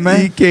 what's up, He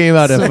man? came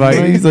out and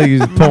fight. He's like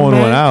he's pulling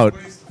one out.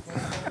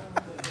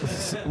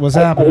 What's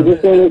I happening?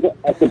 just wanted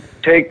to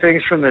take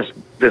things from this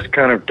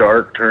kind of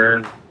dark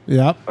turn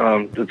Yep.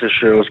 that the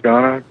show's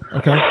gone on.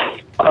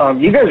 Okay.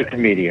 You guys are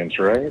comedians,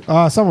 right?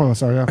 Some of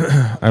us are,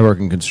 yeah. I work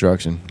in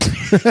construction.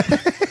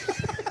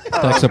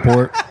 Tech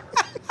support,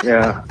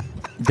 Yeah.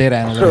 data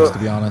analytics. To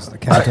be honest,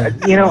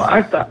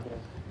 I thought.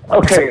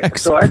 Okay,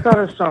 so I thought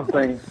of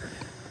something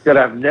that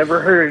I've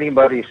never heard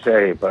anybody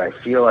say, but I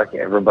feel like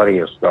everybody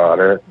has thought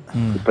it.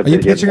 But Are you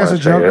they didn't pitching us wanna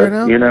a joke say it, right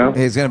now? You know?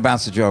 He's gonna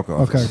bounce the joke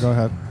off. Okay, go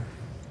ahead.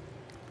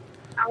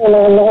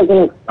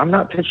 I'm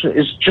not pitching.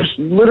 It's just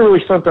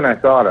literally something I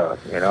thought of.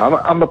 You know,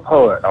 I'm a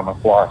poet. I'm a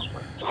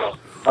philosopher.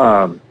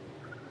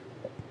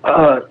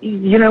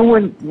 You know,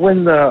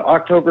 when the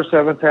October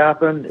 7th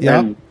happened Yeah.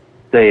 and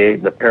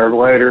the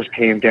paragliders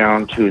came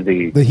down to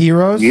the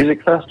Heroes?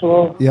 music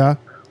festival. Yeah.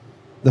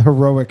 The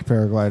heroic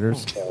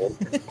paragliders.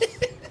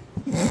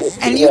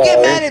 And you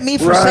get mad at me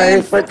for Right,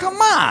 saying, but- "Come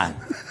on."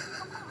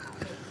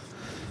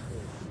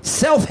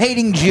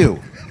 Self-hating Jew.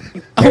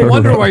 I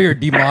wonder why you're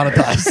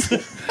demonetized.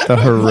 The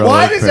heroic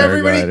Why does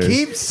everybody paragliders.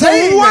 keep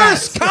saying The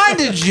worst that?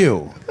 kind of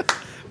Jew.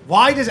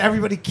 Why does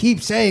everybody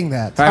keep saying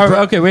that? All right,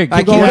 okay, wait. I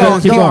Keep keep going.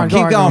 going. Keep going.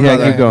 Keep going, Yeah,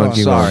 brother. keep going,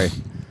 keep Sorry.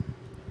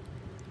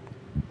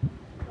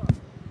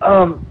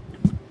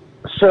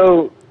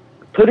 So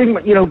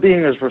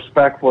being as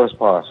respectful as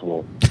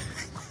possible,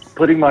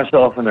 putting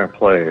myself in their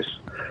place.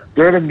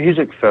 They're at a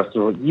music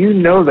festival. You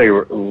know,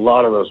 a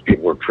lot of those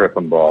people were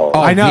tripping balls.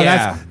 I know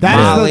yeah.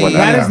 that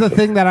Yeah. is the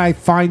thing that I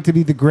find to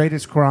be the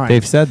greatest crime.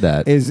 They've said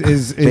that. is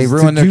They to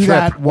ruined their do trip.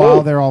 that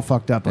while they're all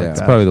fucked up like Yeah.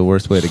 that. Probably the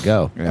worst way to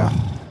go. Yeah.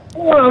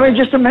 Well, I mean,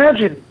 just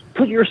imagine,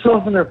 put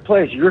yourself in their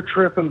place. You're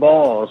tripping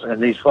balls,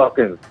 and these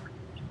fucking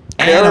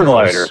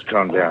paragliders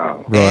come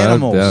down. Bro,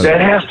 Animals. That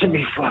has to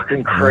be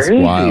fucking crazy,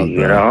 wild, you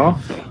bro. know?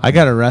 I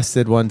got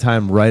arrested one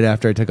time right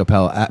after I took a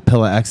pill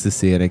of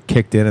ecstasy and it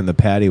kicked in the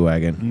paddy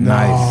wagon.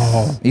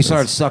 Nice. You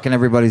started sucking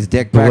everybody's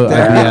dick back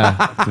there. Yeah,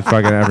 to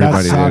fucking That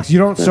everybody. sucks. Dude. You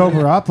don't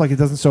sober up? Like, it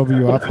doesn't sober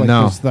you up? Like,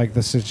 No. just, like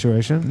the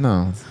situation?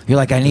 No, You're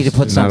like, I need to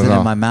put not something at all.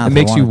 in my mouth. It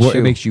makes I you. wanna chew.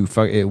 It makes you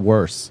it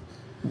worse.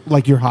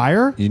 Like, you're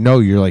higher? You know,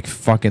 you're like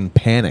fucking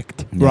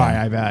panicked.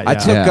 Right, I bet. I yeah.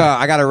 took. Yeah.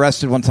 I got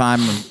arrested one time.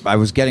 I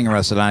was getting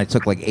arrested, and I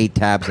took like 8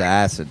 tabs of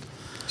acid.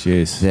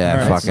 Jeez. Yeah,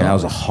 Alright, fucking. so- That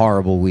was a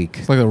horrible week.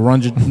 It's like a Run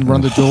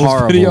the Jewels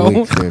Horrible video.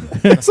 week, dude.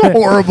 It's a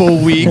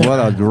horrible week. What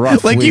a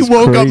rough Like week. he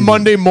woke up crazy.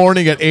 Monday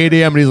morning at 8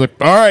 a.m. and he's like,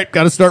 "All right,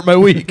 got to start my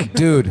week."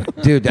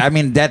 dude. I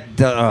mean that.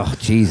 Oh,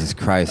 Jesus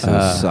Christ,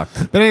 it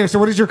sucked. But anyway, so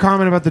what is your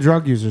comment about the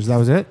drug users? That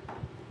was it?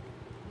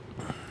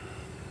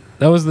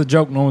 That was the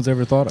joke no one's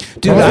ever thought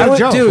of. Dude, What was I the would,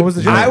 joke? dude, What was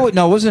the joke? I would.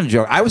 No, it wasn't a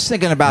joke. I was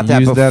thinking about that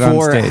Use that on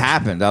before it stage.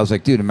 happened. I was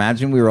like, dude,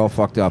 imagine we were all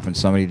fucked up and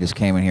somebody just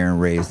came in here and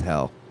raised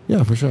hell.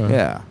 Yeah, for sure.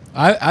 Yeah.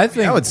 I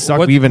think That would suck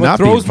what, even what not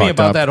being throws me fucked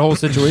about up. that whole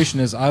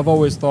situation is I've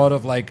always thought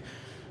of like,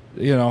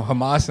 you know,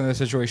 Hamas in this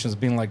situation as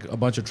being like a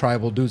bunch of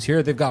tribal dudes.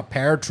 Here they've got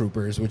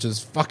paratroopers, which is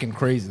fucking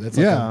crazy. That's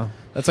like Yeah.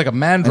 that's like a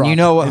man drop. And you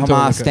know what into Hamas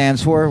like a-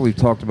 stands for? We've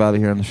talked about it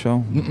here on the show.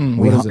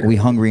 What is it? We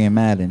hungry and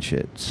mad and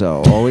shit.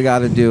 So all we got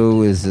to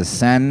do is to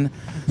send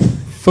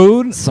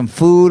food. some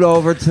food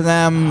over to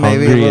them,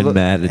 maybe Hungry a and little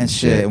mad and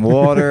shit. and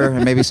water,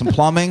 and maybe some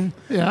plumbing.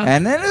 Yeah.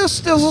 And then it'll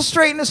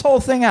straighten this whole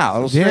thing out.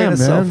 It'll straighten Yeah,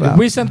 itself man. out. If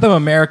we sent them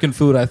American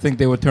food, I think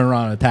they would turn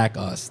around and attack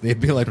us. They'd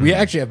be like, "We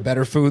actually have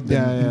better food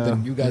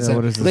than you guys Yeah, have."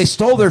 what is this? They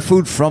stole their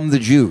food from the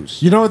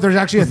Jews. You know, there's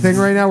actually a thing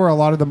right now where a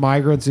lot of the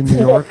migrants in New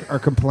York are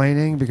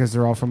complaining because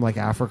they're all from like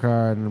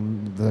Africa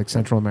and like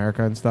Central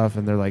America and stuff,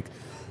 and they're like,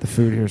 the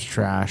food here is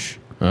trash.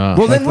 Well,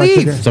 then like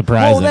leave. the-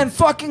 Surprising. Well, then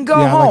fucking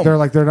go yeah, home.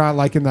 like they're not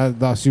liking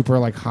the super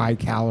like high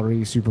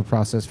calorie, super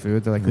processed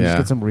food. They're like, we just Yeah.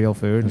 get some real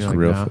food. And Just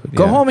you're like, real no. food.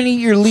 Go Yeah. home and eat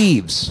your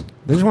leaves.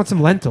 They just want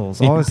some lentils.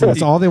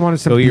 That's all they want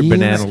is some Go eat your beans,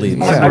 banana leaves.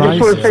 some I just rice,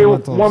 want to say some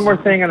lentils. one more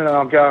thing and then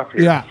I'll get off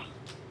here. Yeah.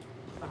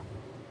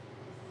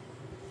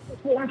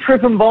 I'm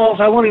tripping balls.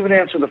 I won't even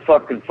answer the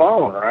fucking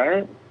phone,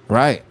 right?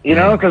 Right. You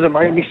know, because it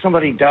might be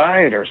somebody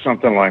died or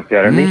something like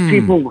that. And these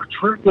people were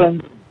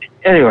tripping.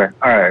 Anyway,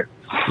 all right.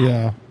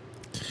 Yeah.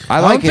 I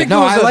like don't it. think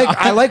No, it was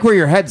I like where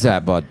your head's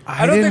at, bud.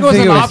 I don't think it was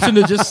an option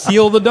to just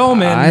seal the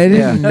dome in. I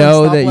didn't and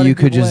know stop that letting you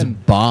could people just in.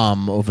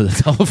 bomb over the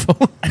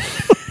telephone.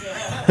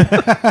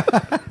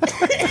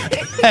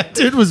 That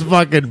dude was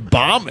fucking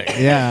bombing.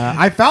 Yeah.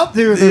 I felt,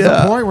 dude, there's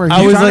Yeah. a point where I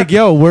he's was trying like, to,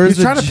 yo, where's he's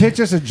the trying to j- pitch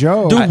us a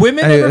joke. Do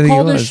women I ever think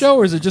call he this was. show,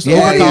 or is it just Yeah,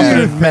 all yeah.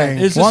 confident Yeah. men?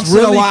 It's just Once in a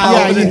really while,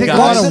 Yeah, you think confident a lot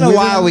guys. once of in a women-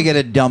 while we get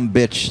a dumb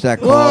bitch that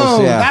calls.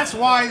 Whoa, yeah. that's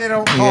why they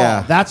don't call.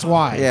 Yeah. That's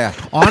why. Yeah.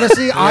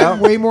 Honestly,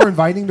 I'm way more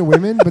inviting to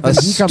women, but a then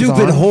he comes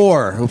stupid on.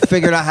 whore who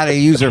figured out how to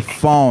use her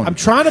phone. I'm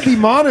trying to be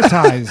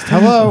monetized.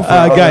 Hello.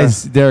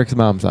 Guys, Derek's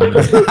mom's on.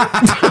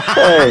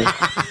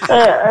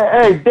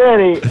 Hey,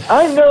 Danny,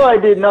 I know I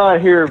did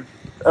not hear.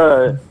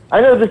 I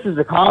know this is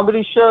a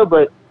comedy show,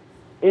 but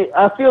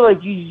I feel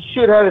like you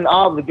should have an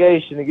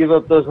obligation to give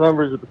up those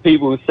numbers of the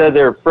people who said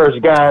they're first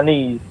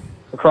Guyanese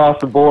across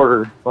the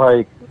border.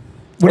 Like,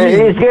 What do you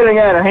mean? it's getting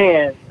out of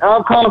hand.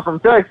 I'm calling from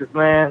Texas,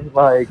 man.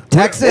 Like,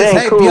 Texas, it ain't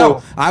hey, cool.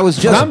 yo, I was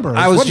just Numbers?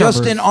 I was What just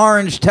numbers? in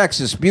Orange,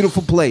 Texas.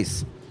 Beautiful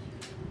place.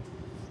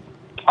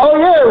 Oh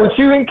yeah, with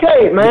you and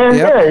Kate, man.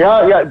 Yep. Yeah,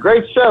 y'all got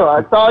great show.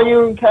 I saw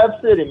you in Cap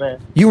City, man.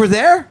 You were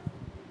there?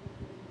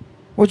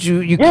 Would you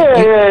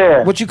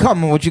Yeah. Would you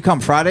come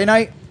Friday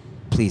night?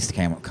 Please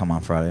come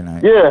on Friday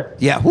night. Yeah.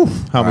 Yeah. Whew.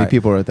 How All many right.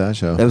 people were at that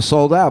show? It was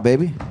sold out,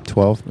 baby.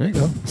 12. There you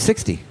go.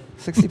 60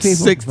 people.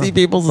 60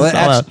 people. Well, that's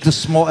Well, the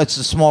small. It's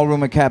a small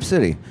room at Cap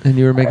City. and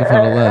you were making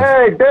fun of Lev.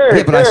 Hey, Derek.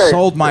 Yeah, but I Derek,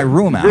 sold my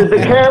room out. The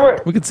camera.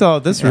 We could sell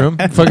out this room.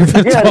 Fucking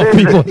fit Yeah, 12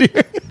 people in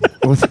here.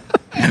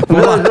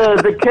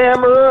 The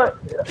camera.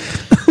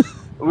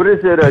 What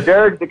is it,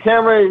 Derek? The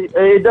camera.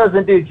 It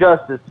doesn't do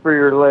justice for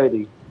your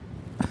lady.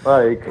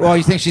 Like. Well,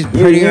 you think she's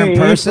prettier in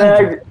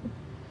person?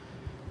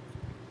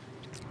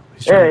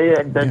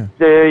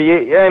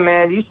 Yeah,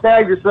 man. You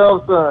snagged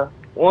yourself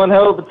one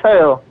hell of a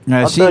tail.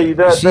 No, I'll tell you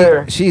that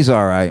there. She's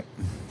all right.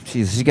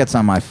 She gets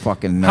on my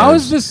fucking nerves. How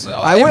is this?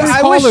 Every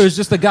I caller wish- is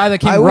just a guy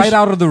that I came wish- right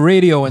out of the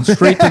radio and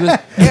straight to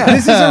the.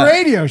 This is a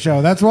radio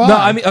show. That's why. No,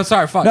 I mean,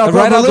 sorry, fuck. No,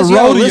 bro, right but out the listen,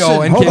 rodeo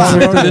listen, and hold came on.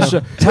 straight to this show.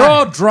 They're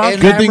all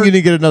drunk. Good thing you hammered.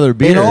 didn't get another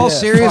beer. In all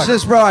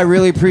seriousness, bro, I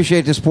really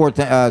appreciate the support.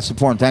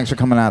 And thanks for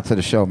coming out to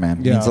the show,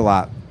 man. Yeah. Means a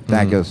lot.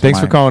 Thank you. Thanks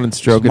for calling and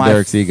stroking my-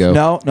 Derek's ego.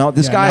 No,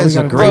 this Yeah, guy now we is a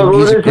gotta- great. Well, what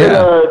He's is a,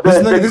 it,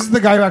 yeah. this is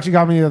the guy who actually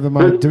got me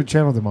the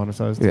channel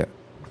demonetized. Yeah.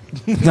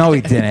 No,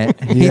 he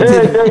didn't. He Yeah.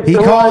 did. He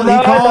called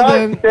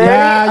in. Danny,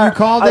 Yeah, you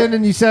called in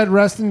and you said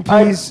rest in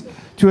peace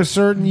to a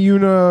certain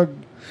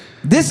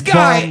This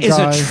guy dumb is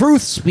guy. a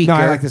truth speaker. No,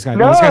 I like this guy.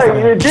 No, This guy's the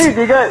man.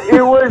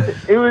 dude,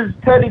 it was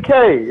Teddy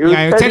K. It was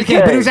Yeah, it was Teddy K,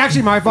 but it was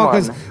actually my fault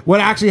Come because on.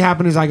 what actually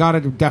happened is I got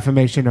a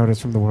defamation notice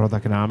from the World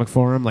Economic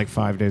Forum like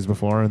 5 days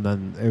before, and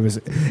then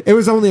it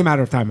was only a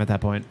matter of time at that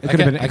point. It I could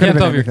have can't, been. I It could can't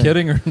have tell been if you're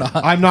anything. kidding or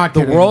not. I'm not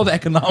The kidding. World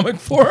Economic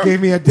Forum. Gave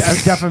me a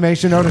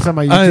defamation notice on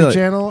my I YouTube like-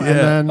 channel, yeah. and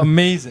then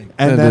Amazing.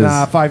 and That then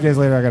is- 5 days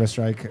later I got a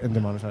strike and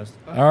demonetized.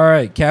 All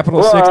right,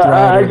 Capital Well, 6 I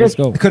Rider. Let's just-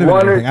 go. It could have been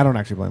Wondered- anything. I don't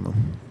actually blame them.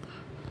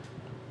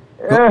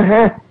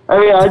 I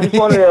mean, I just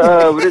wanted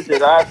to, what is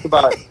it? I asked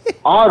about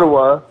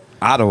Ottawa.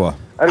 Ottawa.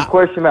 I had a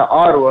question about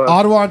Ottawa.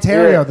 Ottawa,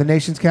 Ontario, Yeah. the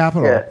nation's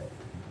capital. Yeah.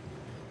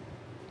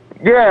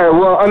 Yeah,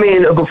 well, I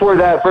mean, before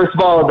that, first of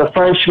all, the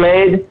French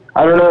maid,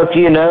 I don't know if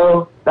you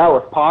know, that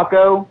was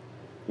Paco.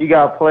 You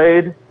got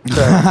played. So.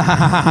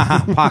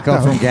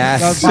 Paco from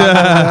That was Gas.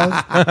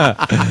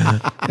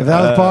 Paco. If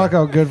that was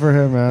Paco, good for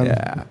him, man.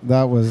 Yeah.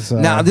 That was.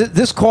 Now,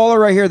 this caller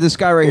right here, this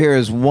guy right here,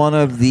 is one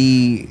of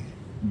the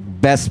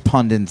best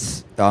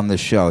pundits on the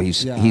show.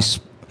 Yeah.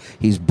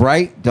 He's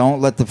bright. Don't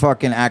let the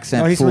fucking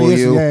accent No, he's- fool he is-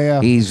 you.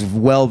 yeah. He's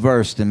well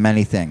versed in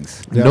many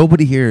things. Yeah.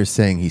 Nobody here is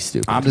saying he's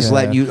stupid. I'm just Yeah.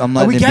 letting you. I'm Oh,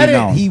 letting we it get be it.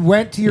 known. He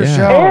went to your Yeah.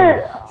 show.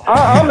 And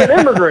I'm an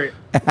immigrant.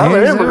 I'm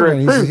an He's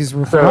immigrant. He's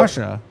from So-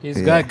 Russia.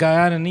 He's got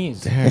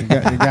Guyanese.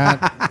 You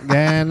got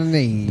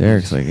Ganonese.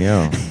 Derek's like,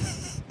 yo.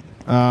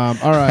 All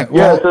right.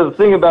 Yeah, Well, so the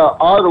thing about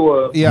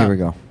Ottawa. yeah. Here we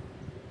go.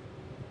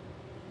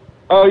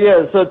 Oh,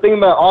 yeah, so the thing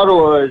about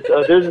Ottawa is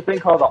there's a thing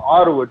called the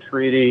Ottawa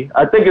Treaty.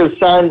 I think it was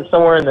signed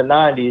somewhere in the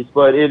 90s,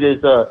 but it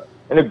is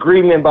an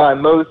agreement by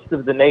most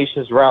of the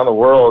nations around the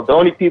world. The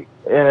only people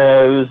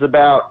it was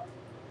about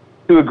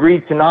to agree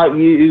to not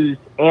use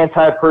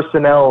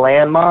anti-personnel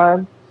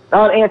landmines.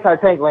 Not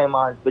anti-tank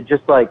landmines, but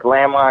just like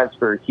landmines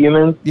for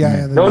humans.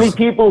 Yeah. The only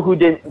people who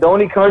did, the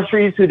only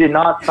countries who did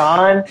not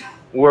sign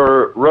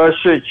were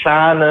Russia,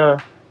 China,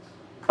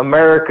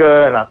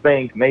 America, and I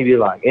think maybe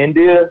like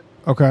India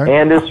Okay.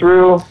 and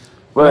Israel.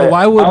 But Well,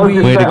 why I would was we,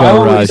 just Way to saying- go, I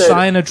always Raj. said-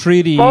 sign a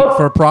treaty Fuck-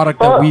 for a product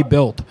that fuck. we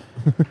built?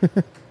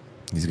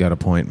 He's got a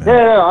point, man.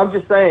 Yeah, no, I'm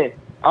just saying.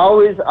 I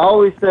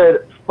always said,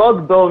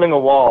 fuck building a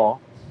wall.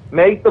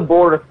 Make the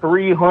border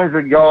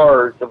 300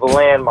 yards of a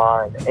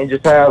landmine and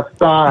just have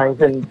signs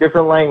in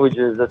different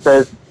languages that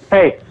says,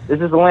 "Hey, this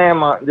is a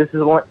landmine. This is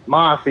a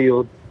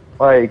minefield.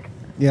 Like,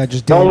 Yeah,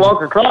 just don't danger.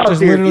 walk across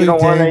Just here if you literally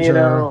don't want to, danger. you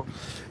know."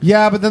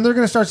 Yeah, but then they're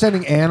gonna start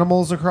sending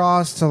animals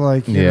across to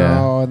like you Yeah.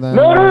 know, and then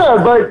No.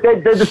 But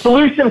the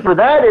solution for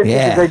that is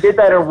Yeah. because they did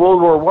that in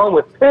World War I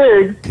with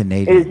pigs.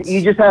 Canadians. Is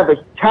you just have a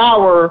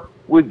tower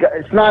with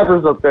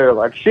snipers up there,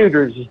 like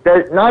shooters.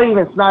 Not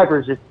even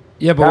snipers, just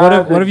Yeah,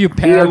 but what if you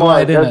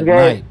paraglide in at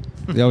night?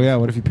 Oh yeah,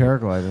 what if you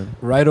paraglided?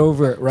 Right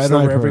over every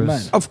Snipers.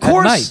 man. Of At night.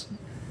 course,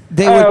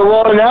 they would.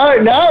 well,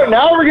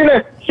 now we're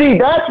gonna see.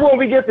 That's when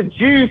we get the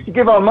Jews to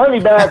give our money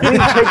back. We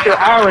take their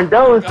Iron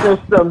Dome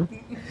system.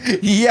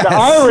 Yes. The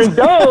Iron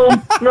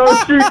Dome,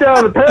 shoot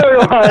down the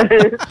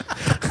paraglider.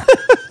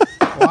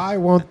 Why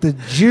won't the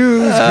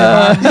Jews give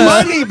our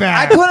money I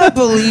back? couldn't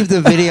believe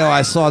the video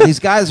I saw. These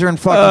guys are in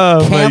fucking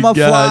Oh, my God,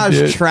 camouflage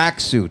dude.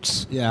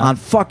 tracksuits Yeah. on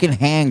fucking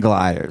hang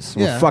gliders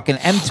with Yeah. fucking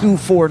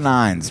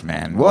M249s,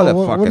 man. What a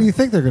fucking... What do you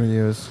think they're gonna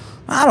use?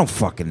 I don't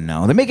fucking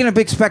know. They're making a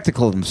big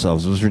spectacle of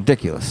themselves. It was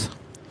ridiculous.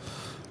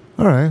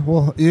 All right.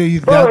 Well, Well,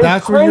 it's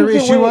that's where your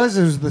crazy issue when- was.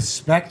 It was the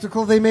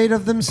spectacle they made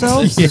of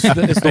themselves. It's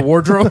the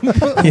wardrobe.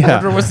 Yeah.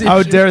 Wardrobe was the How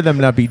issue. dare them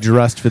not be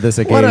dressed for this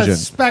What a occasion?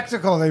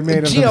 spectacle they made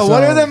of Gio, themselves.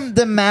 what are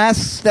the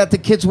masks that the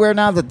kids wear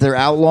now that they're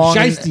outlawing?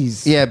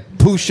 Shiesties. Yeah,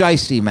 Pooh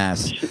Shiesty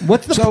masks.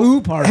 What's the poo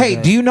part? Hey, of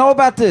it? do you know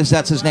about this?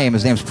 That's his name.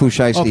 His name's Pooh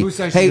Shiesty. Oh, Pooh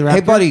Shiesty, hey, the hey,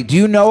 rapper? buddy, do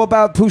you know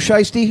about Pooh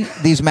Shiesty?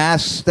 These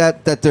masks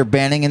that they're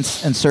banning in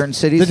certain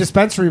cities? The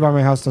dispensary by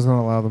my house does not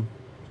allow them.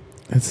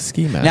 It's a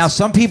ski mask. Now,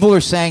 some people are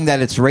saying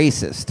that it's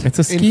racist. it's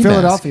a ski In mask.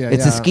 Philadelphia,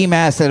 It's yeah. a ski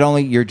mask that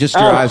only you're just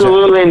your eyes. Are,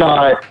 Absolutely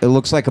not. it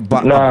looks like a No,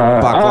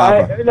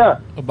 baklava. no.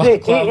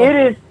 It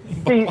is.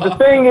 See, the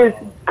thing is,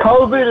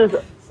 COVID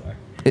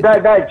is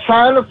that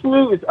China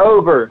flu is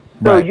over.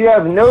 So Right. you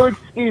have no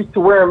excuse to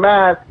wear a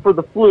mask for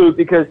the flu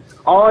because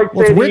all I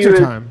Well, say it's to you is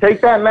wintertime.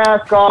 take that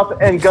mask off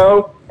and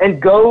go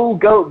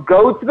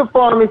to the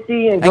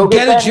pharmacy and go And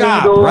get a that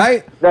job, needle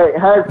right? That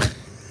has.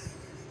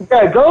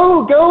 Yeah,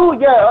 go,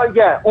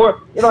 yeah.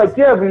 Or like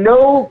you have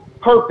no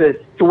purpose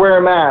to wear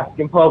a mask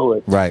in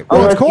public. Right.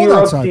 Well, it's Unless cold you're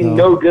up outside, to though.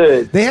 no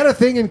good. They had a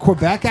thing in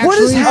Quebec, actually. What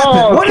has happened?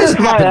 Oh, what has kiss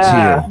my happened to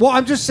ass. you? Well,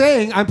 I'm just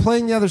saying, I'm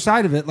playing the other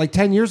side of it. Like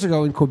 10 years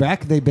ago in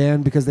Quebec, they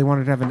banned because they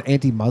wanted to have an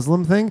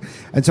anti-Muslim thing,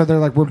 and so they're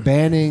like, we're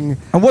banning.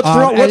 And what's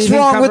wrong? What's anything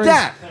wrong with covering-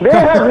 that? They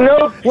have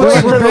no Well, like,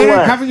 choice we're in the banning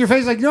West. covering your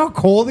face. Like, you know how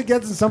cold it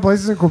gets in some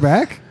places in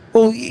Quebec?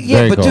 Well, yeah,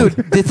 Very but cold.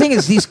 dude, the thing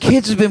is, these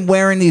kids have been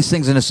wearing these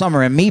things in the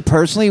summer, and me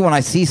personally, when I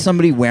see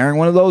somebody wearing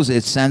one of those,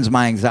 it sends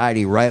my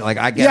anxiety right. Like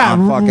I get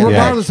on fucking.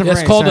 regardless of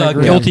It's race. called I a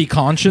agree. guilty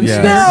conscience.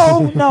 Yeah.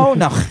 thing. No.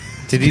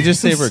 Did he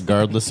just say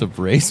regardless of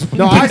race?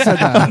 No, I said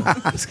that.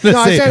 No,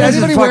 I said This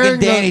is anybody fucking wearing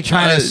Danny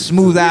trying to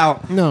smooth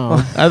out. No.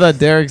 I thought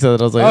Derek said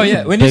that. I was like, Oh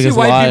yeah, when you see biggest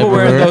white lie people I've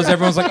wearing ever those,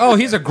 everyone's like, "Oh,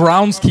 he's a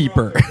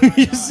groundskeeper."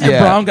 You see a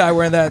Yeah. brown guy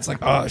wearing that, it's like,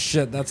 "Oh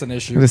shit, that's an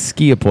issue." heard. A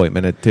ski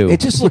appointment at 2. It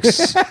just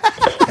looks.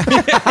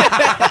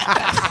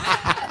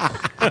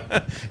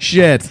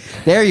 Shit.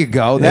 There you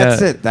go.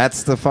 That's Yeah. it.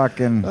 That's the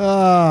fucking.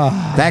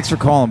 Thanks for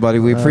calling, buddy.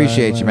 We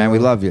appreciate you, man. We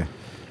love you.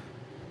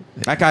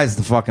 That guy's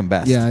the fucking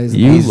best. Yeah, he's the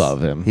You best.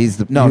 love him. He's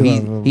the You love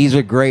him. he's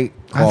a great.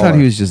 I thought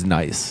he was just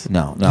nice.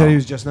 No. You thought he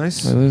was just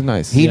nice. It was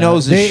nice. He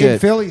knows his In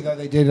shit. Philly, though,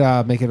 they did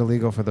make it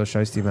illegal for those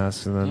shiesty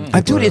masks. And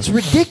then Dude, it's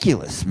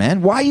ridiculous,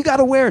 man. Why you got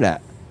to wear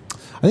that?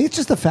 I think it's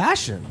just the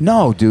fashion.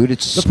 No, dude,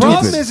 it's The stupid.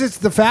 problem is it's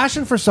the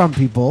fashion for some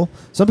people.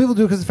 Some people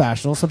do it because it's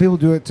fashionable. Some people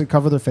do it to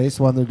cover their face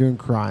when they're doing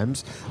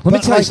crimes. Let me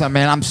But, tell you like, something,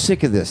 man. I'm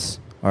sick of this.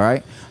 All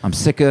right, I'm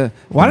sick of.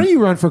 Why don't you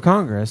run for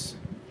Congress?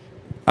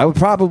 I would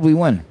probably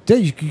win.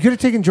 Dude, you could have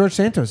taken George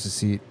Santos'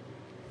 seat.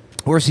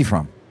 Where's he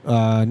from?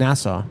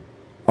 Nassau.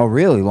 Oh,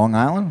 really? Long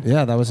Island?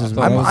 Yeah, that was his.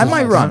 I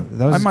might run.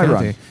 That was I his might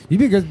county. run. You'd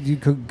be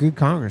good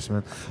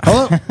congressman.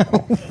 Hello.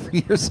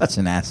 You're such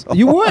an asshole.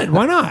 You would.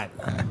 Why not?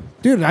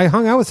 Dude, I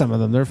hung out with some of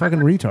them. They're fucking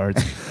retards.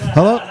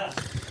 Hello.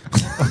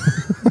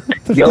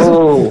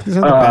 Yo, These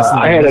are the best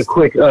I had a numbers.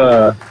 quick,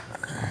 gotta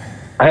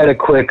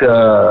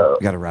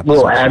wrap this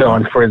little up.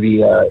 add-on for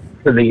the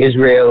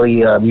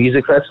Israeli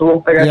music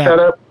festival that got Yeah. set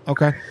up.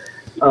 Okay.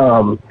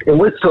 It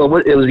was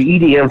an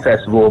EDM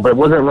festival, but it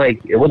wasn't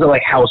like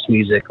house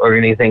music or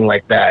anything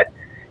like that.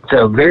 It's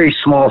a very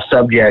small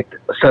subset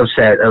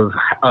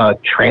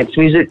of trance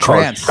music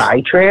Trance.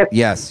 called psytrance.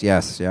 Yes, yep.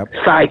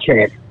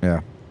 Psytrance, Yeah.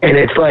 and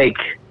it's like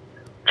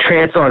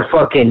trance on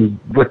fucking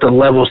with the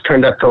levels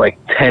turned up to like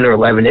 10 or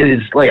 11. It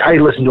is like, I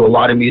listen to a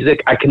lot of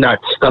music. I cannot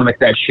stomach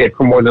that shit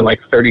for more than like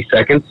 30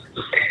 seconds.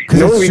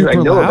 The only reason I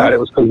super know loud? about it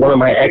was because one of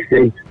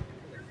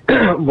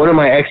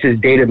my exes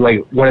dated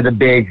like one of the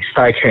big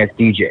psytrance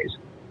DJs.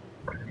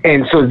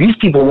 And so these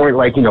people weren't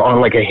like, on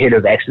like a hit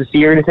of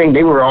ecstasy or anything.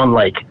 They were on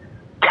like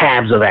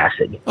tabs of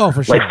acid. Oh,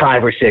 for sure. Like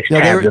 5 or 6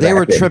 Yeah, tabs they of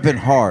were acid. tripping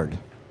hard.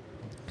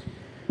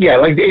 Yeah,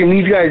 like, and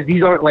these guys,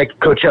 these aren't like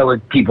Coachella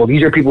people.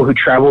 These are people who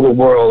travel the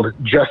world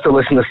just to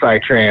listen to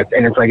psytrance,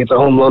 and it's like its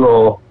own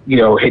little,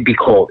 hippie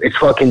cult. It's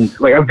fucking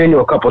like, I've been to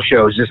a couple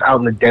shows just out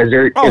in the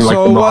desert in like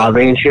the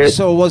Mojave and shit.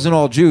 So it wasn't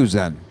all Jews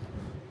then.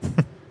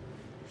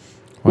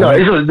 No,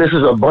 this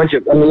was a bunch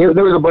of. I mean,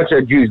 there was a bunch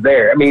of Jews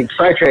there. I mean,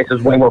 psytrance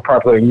is way more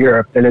popular in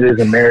Europe than it is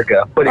in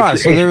America. But Ah,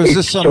 it's, so there was it's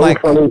just some, so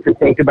like- funny to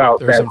think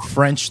about There's that some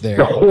French there.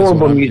 the is what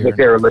horrible I'm music hearing.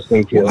 they were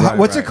listening to.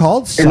 What's it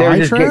called? And they were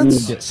just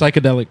Psytrance? getting-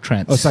 Psychedelic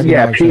trance. Oh,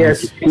 Yeah, psychedelic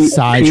trance.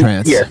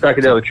 Psytrance. Yeah,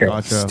 psychedelic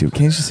trance. Gotcha. Dude,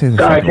 can't you just say the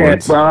fucking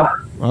Psytrance,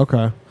 words? bro. Okay.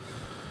 All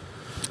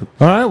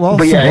right. Well,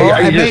 But yeah, Well,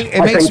 I it, just-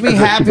 it I makes think me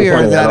that's what happier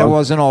people that it find out.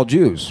 wasn't all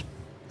Jews.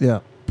 yeah.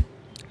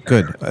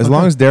 Good. As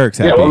long as Derek's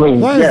Yeah, happy. well, I mean,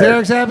 As long as yeah.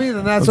 Derek's happy,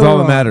 then that's That's all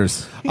what that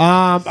matters.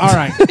 All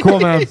right. Cool,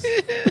 man.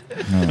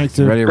 Thanks,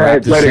 dude. Ready to All wrap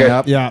right, this later, thing guys.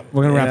 up? Yeah,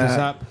 we're gonna wrap this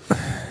up.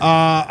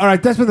 All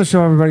right, that's been the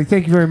show, everybody.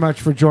 Thank you very much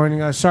for joining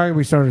us. Sorry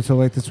we started so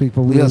late this week,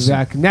 but we'll be Listen.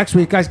 back next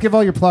week, guys. Give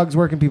all your plugs.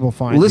 Where can people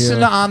find Listen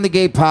you? to On the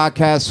Gate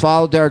podcast.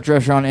 Follow Derek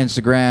Drescher on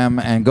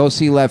Instagram and go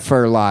see Left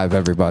Fur live,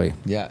 everybody.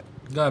 Yeah.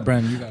 Go ahead,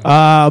 Brandon. You got it.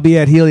 I'll be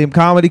at Helium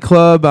Comedy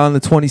Club on the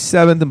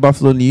 27th in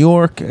Buffalo, New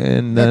York,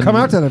 and Yeah, then come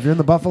out to that if you're in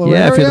the Buffalo area.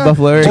 Yeah, if you're in the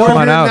Buffalo area, or come if on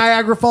you're in out.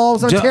 Niagara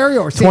Falls,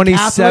 Ontario, or St.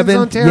 Catharines, 27th.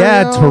 Ontario.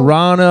 Yeah,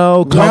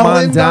 Toronto. Come on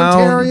Welland, down.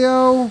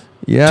 Ontario.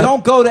 Yeah.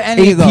 Don't go to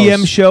any 8 of those.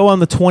 p.m. show on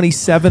the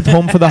 27th,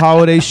 home for the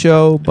holiday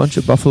show. Bunch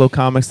of Buffalo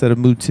comics that have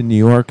moved to New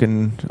York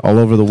and all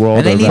over the world.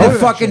 And they are need there. to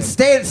fucking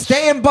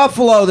stay in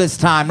Buffalo this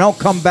time. Don't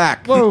come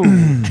back. Whoa.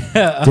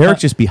 Derek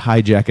just be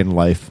hijacking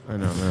life. I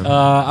know, man.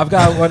 I've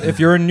got what if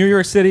you're in New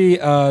York City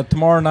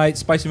tomorrow night,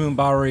 Spicy Moon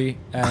Bowery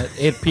at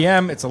 8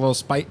 p.m. It's a little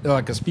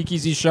like a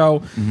speakeasy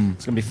show.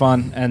 It's gonna be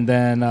fun. And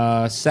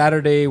then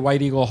Saturday,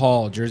 White Eagle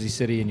Hall, Jersey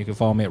City, and you can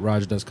follow me at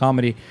Raj Does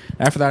Comedy.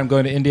 After that, I'm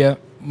going to India.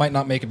 Might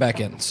not make it back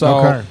in. So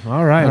Okay.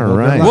 All right. All Well, good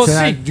right. luck We'll to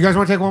that. see. Do you guys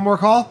want to take one more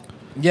call?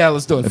 yeah,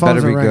 let's do it. It better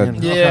Phones are be good.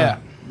 ringing. Yeah.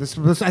 Okay.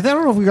 This, I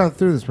don't know if we got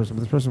through this person,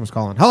 but this person was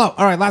calling. Hello.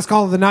 All right. Last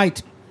call of the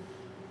night.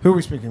 Who are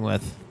we speaking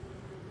with?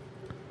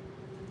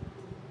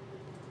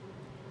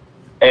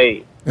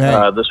 Hey,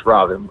 Hey. this is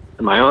Rob.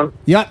 Am I on?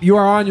 Yep, you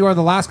are on. You are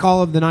the last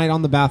call of the night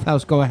on the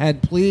Bathhouse. Go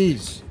ahead,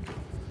 please.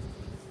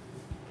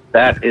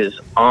 That is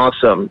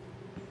awesome.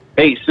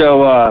 Hey,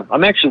 so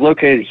I'm actually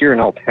located here in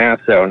El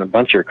Paso, and a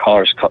bunch of your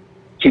callers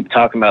keep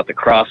talking about the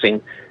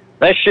crossing.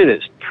 That shit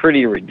is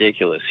pretty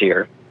ridiculous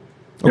here.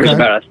 There's Okay.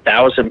 about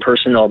 1,000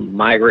 personnel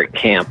migrant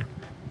camp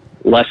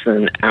less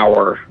than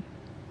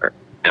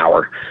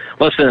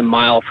less than a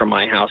mile from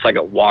my house. I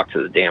could walk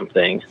to the damn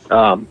thing.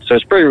 So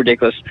it's pretty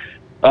ridiculous.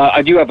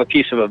 I do have a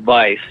piece of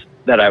advice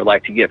that I would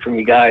like to get from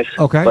you guys.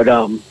 Okay.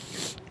 But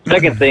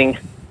second thing,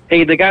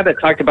 hey, the guy that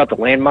talked about the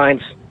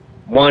landmines,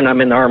 one, I'm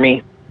in the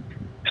Army.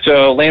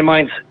 So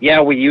landmines,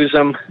 yeah, we use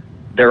them.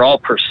 They're all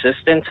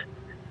persistent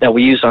that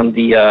we use on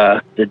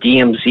the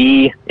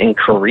DMZ in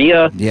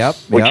Korea, Yep.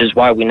 which is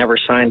why we never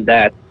signed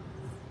that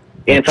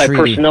The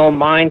anti-personnel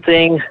mine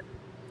thing.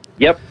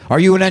 Yep. Are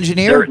you an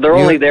engineer? They're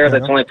only there.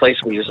 That's the only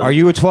place we use them. Are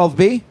you a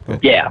 12B?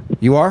 Yeah.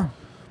 You are?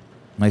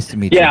 Nice to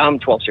meet you. Yeah, I'm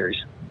 12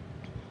 series.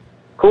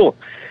 Cool.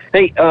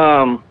 Hey,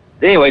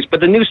 anyways, but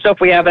the new stuff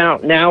we have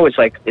out now is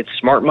like, it's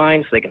smart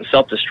mines. They can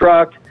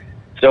self-destruct.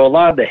 So a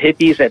lot of the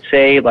hippies that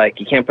say, like,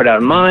 you can't put out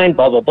a mine,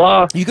 blah, blah,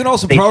 blah. You can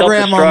also they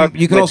program them. self-destruct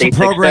You can with also a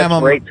program success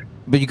them. rate.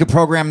 But you could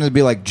program them to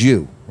be like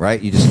Jew,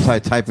 right? You just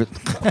type it.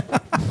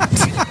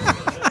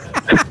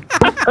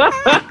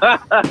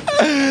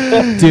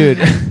 Dude,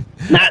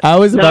 I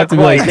was about to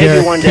be like, quite. Maybe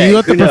Derek, one can day. you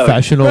let the Who knows?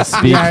 professional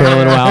speak for a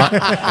little while?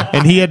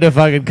 And he had to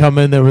fucking come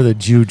in there with a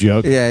Jew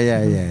joke.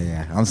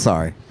 Yeah. I'm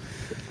sorry.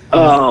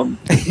 No,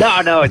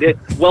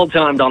 well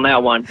timed on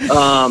that one.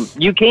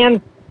 You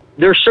can.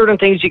 There's certain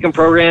things you can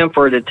program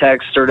for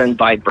detect certain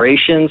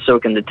vibrations, so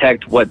it can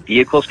detect what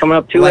vehicle's coming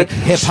up to Like it.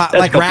 hip hop, That's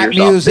like a couple rap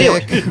years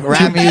off. music,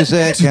 rap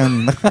music,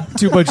 and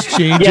Too much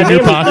change Yeah, in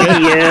your mainly pocket.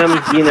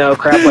 EDM,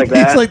 crap like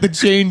that. It's like the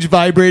change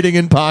vibrating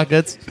in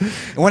pockets.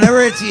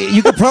 whenever it's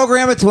you can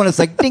program it to when it's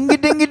like ding a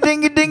ding a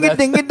ding a ding a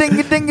ding a ding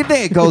a ding a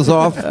ding, it goes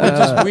off.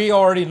 We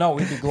already know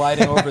we'd be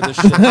gliding over this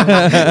shit.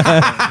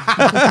 Head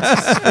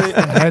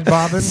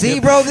bobbing.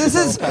 See, bro, this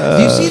is.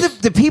 You see,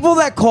 the people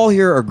that call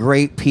here are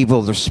great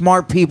people. They're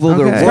smart people.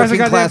 Okay. They're working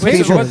class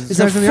Wait, people. this It's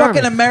a guy's in the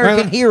fucking army. American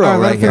All right, hero all right,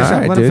 let right him here. finish All up.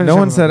 right, Let him dude. finish No up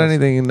one with said this.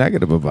 anything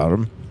negative about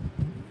him.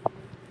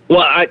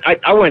 Well, I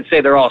wouldn't say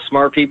they're all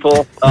smart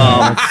people.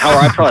 However,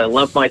 I probably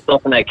lump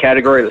myself in that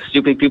category of the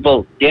stupid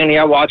people. Danny,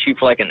 I watch you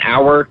for like an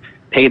hour,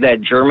 pay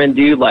that German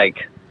dude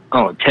like,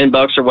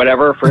 $10 or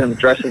whatever for him to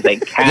dress as a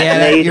cat Yeah,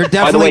 maid. you're By the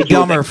definitely way, he was a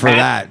dumber for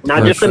cat, that, Not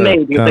for just sure. a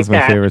maid, he That was was a my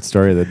cat. favorite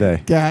story of the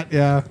day. Cat,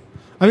 yeah.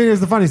 I mean, it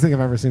was the funniest thing I've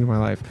ever seen in my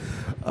life.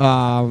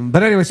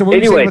 But anyway, so what were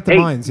you saying Anyway, with the hey,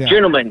 mines? Yeah.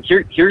 gentlemen,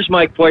 here's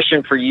my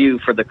question for you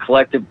for the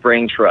Collective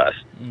Brain Trust.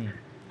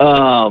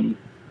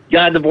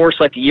 Got divorced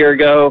like a year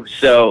ago,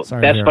 so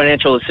Sorry to best hear.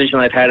 financial decision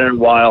I've had in a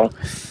while.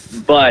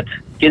 But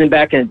getting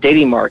back in the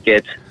dating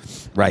market,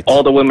 Right.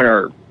 all the women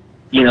are,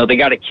 they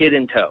got a kid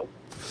in tow.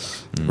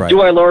 Right.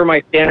 Do I lower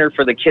my standard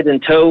for the kid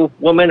in tow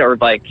woman, or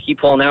like keep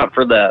pulling out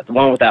for the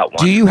one without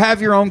one? Do you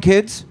have your own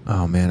kids?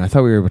 Oh, man. I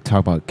thought we were talking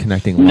about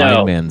connecting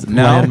No.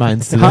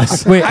 landmines to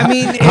this. Wait, I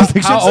mean,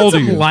 how old are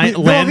you?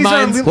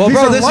 Landmines? well, These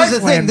bro, are this is the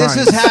life thing. This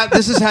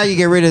landmines. is how you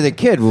get rid of the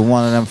kid with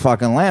one of them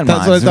fucking landmines.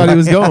 That's what I thought he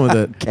was going with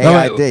it.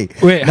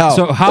 KID. Wait, no.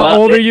 so how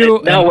Well, old are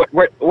you? No,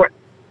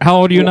 How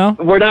old are you now?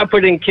 we're not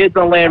putting kids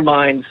on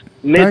landmines.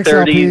 Mid Thanks,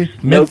 30s, LP.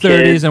 no Mid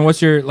 30s, kids. and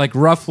what's your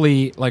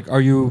roughly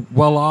are you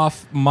well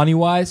off money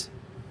wise?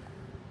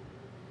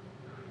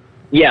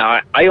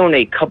 Yeah, I own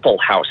a couple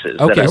houses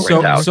that I Okay,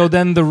 rent out. so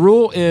then the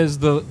rule is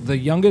the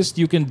youngest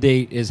you can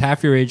date is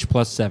half your age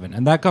plus 7,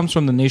 and that comes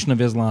from the Nation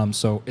of Islam,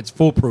 so it's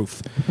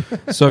foolproof.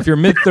 So if you're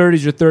mid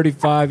 30s, you're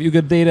 35, you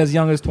could date as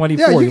young as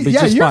 24. Yeah, You'll be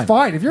just you're fine.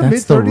 fine. If you're mid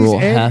That's the 30s rule.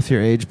 and Half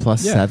your age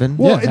plus Yeah. 7?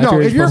 well, half no,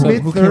 your if age you're plus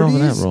mid Who came up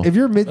with that 30s, rule? if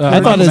you're mid 30s, I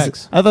thought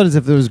Max. as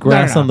if there was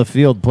grass no. on the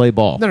field, play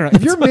ball. No.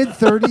 If you're mid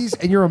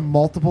 30s and you're a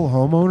multiple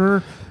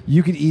homeowner,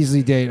 you could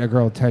easily date a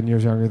girl 10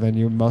 years younger than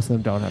you. Most of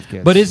them don't have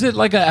kids. But is it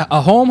like a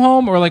home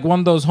or like one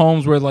of those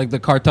homes where like the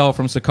cartel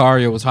from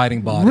Sicario was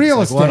hiding bodies? real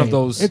like estate? one of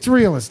those. It's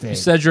real estate. You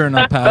said you're in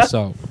El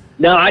Paso.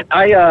 No,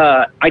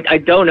 I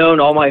don't own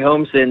all my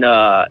homes in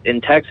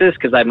Texas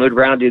because I moved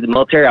around due to the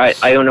military.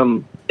 I own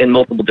them in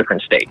multiple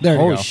different states, There you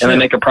Holy go. shit. and I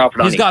make a profit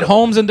on He's each got of them.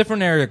 homes in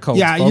different area codes.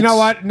 Yeah, you folks. know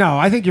what? No,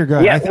 I think you're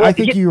good. Yeah, I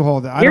think you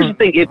hold it. I Here's don't-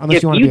 the thing: if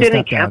unless you, want you to be a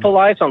didn't stepdad.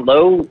 capitalize on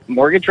low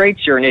mortgage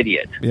rates, you're an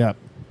idiot. Yeah.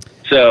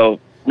 So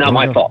not There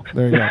my you go. fault.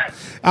 There you go.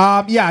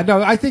 Yeah,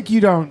 no, I think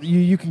you don't.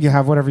 You can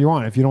have whatever you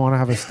want. If you don't want to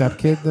have a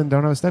stepkid, then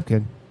don't have a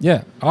stepkid.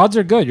 Yeah, odds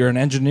are good. You're an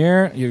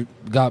engineer. You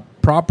got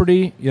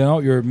property.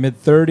 You're mid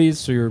 30s,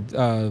 so you're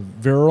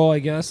virile, I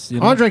guess.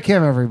 Andre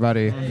Kim,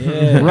 everybody.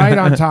 Right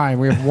on time.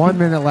 We have 1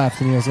 minute left,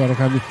 and he has got to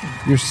come.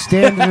 You're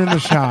standing in the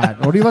shot.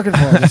 What are you looking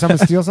for? Did someone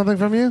steal something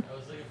from you? I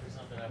was looking for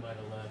something I might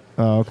have left.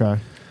 Oh,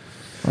 okay.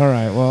 All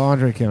right. Well,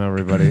 Andre Kim,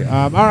 everybody.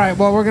 All right.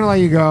 Well, we're going to let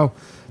you go.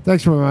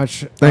 Thanks very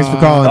much. Thanks for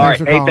calling. All right.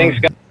 for Hey, calling.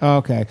 thanks, guys.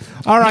 Okay.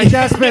 All right.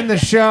 That's been the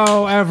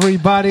show,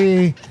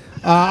 everybody.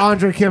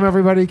 Andre Kim,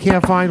 everybody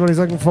can't find what he's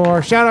looking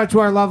for. Shout out to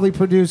our lovely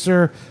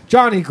producer,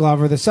 Johnny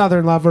Glover, the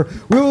Southern Lover.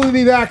 We will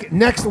be back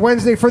next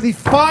Wednesday for the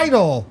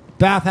final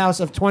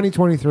Bathhouse of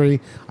 2023.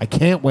 I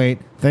can't wait.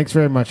 Thanks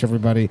very much,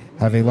 everybody.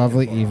 Have a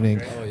lovely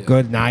evening.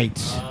 Good night.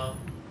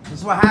 This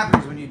is what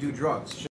happens when you do drugs.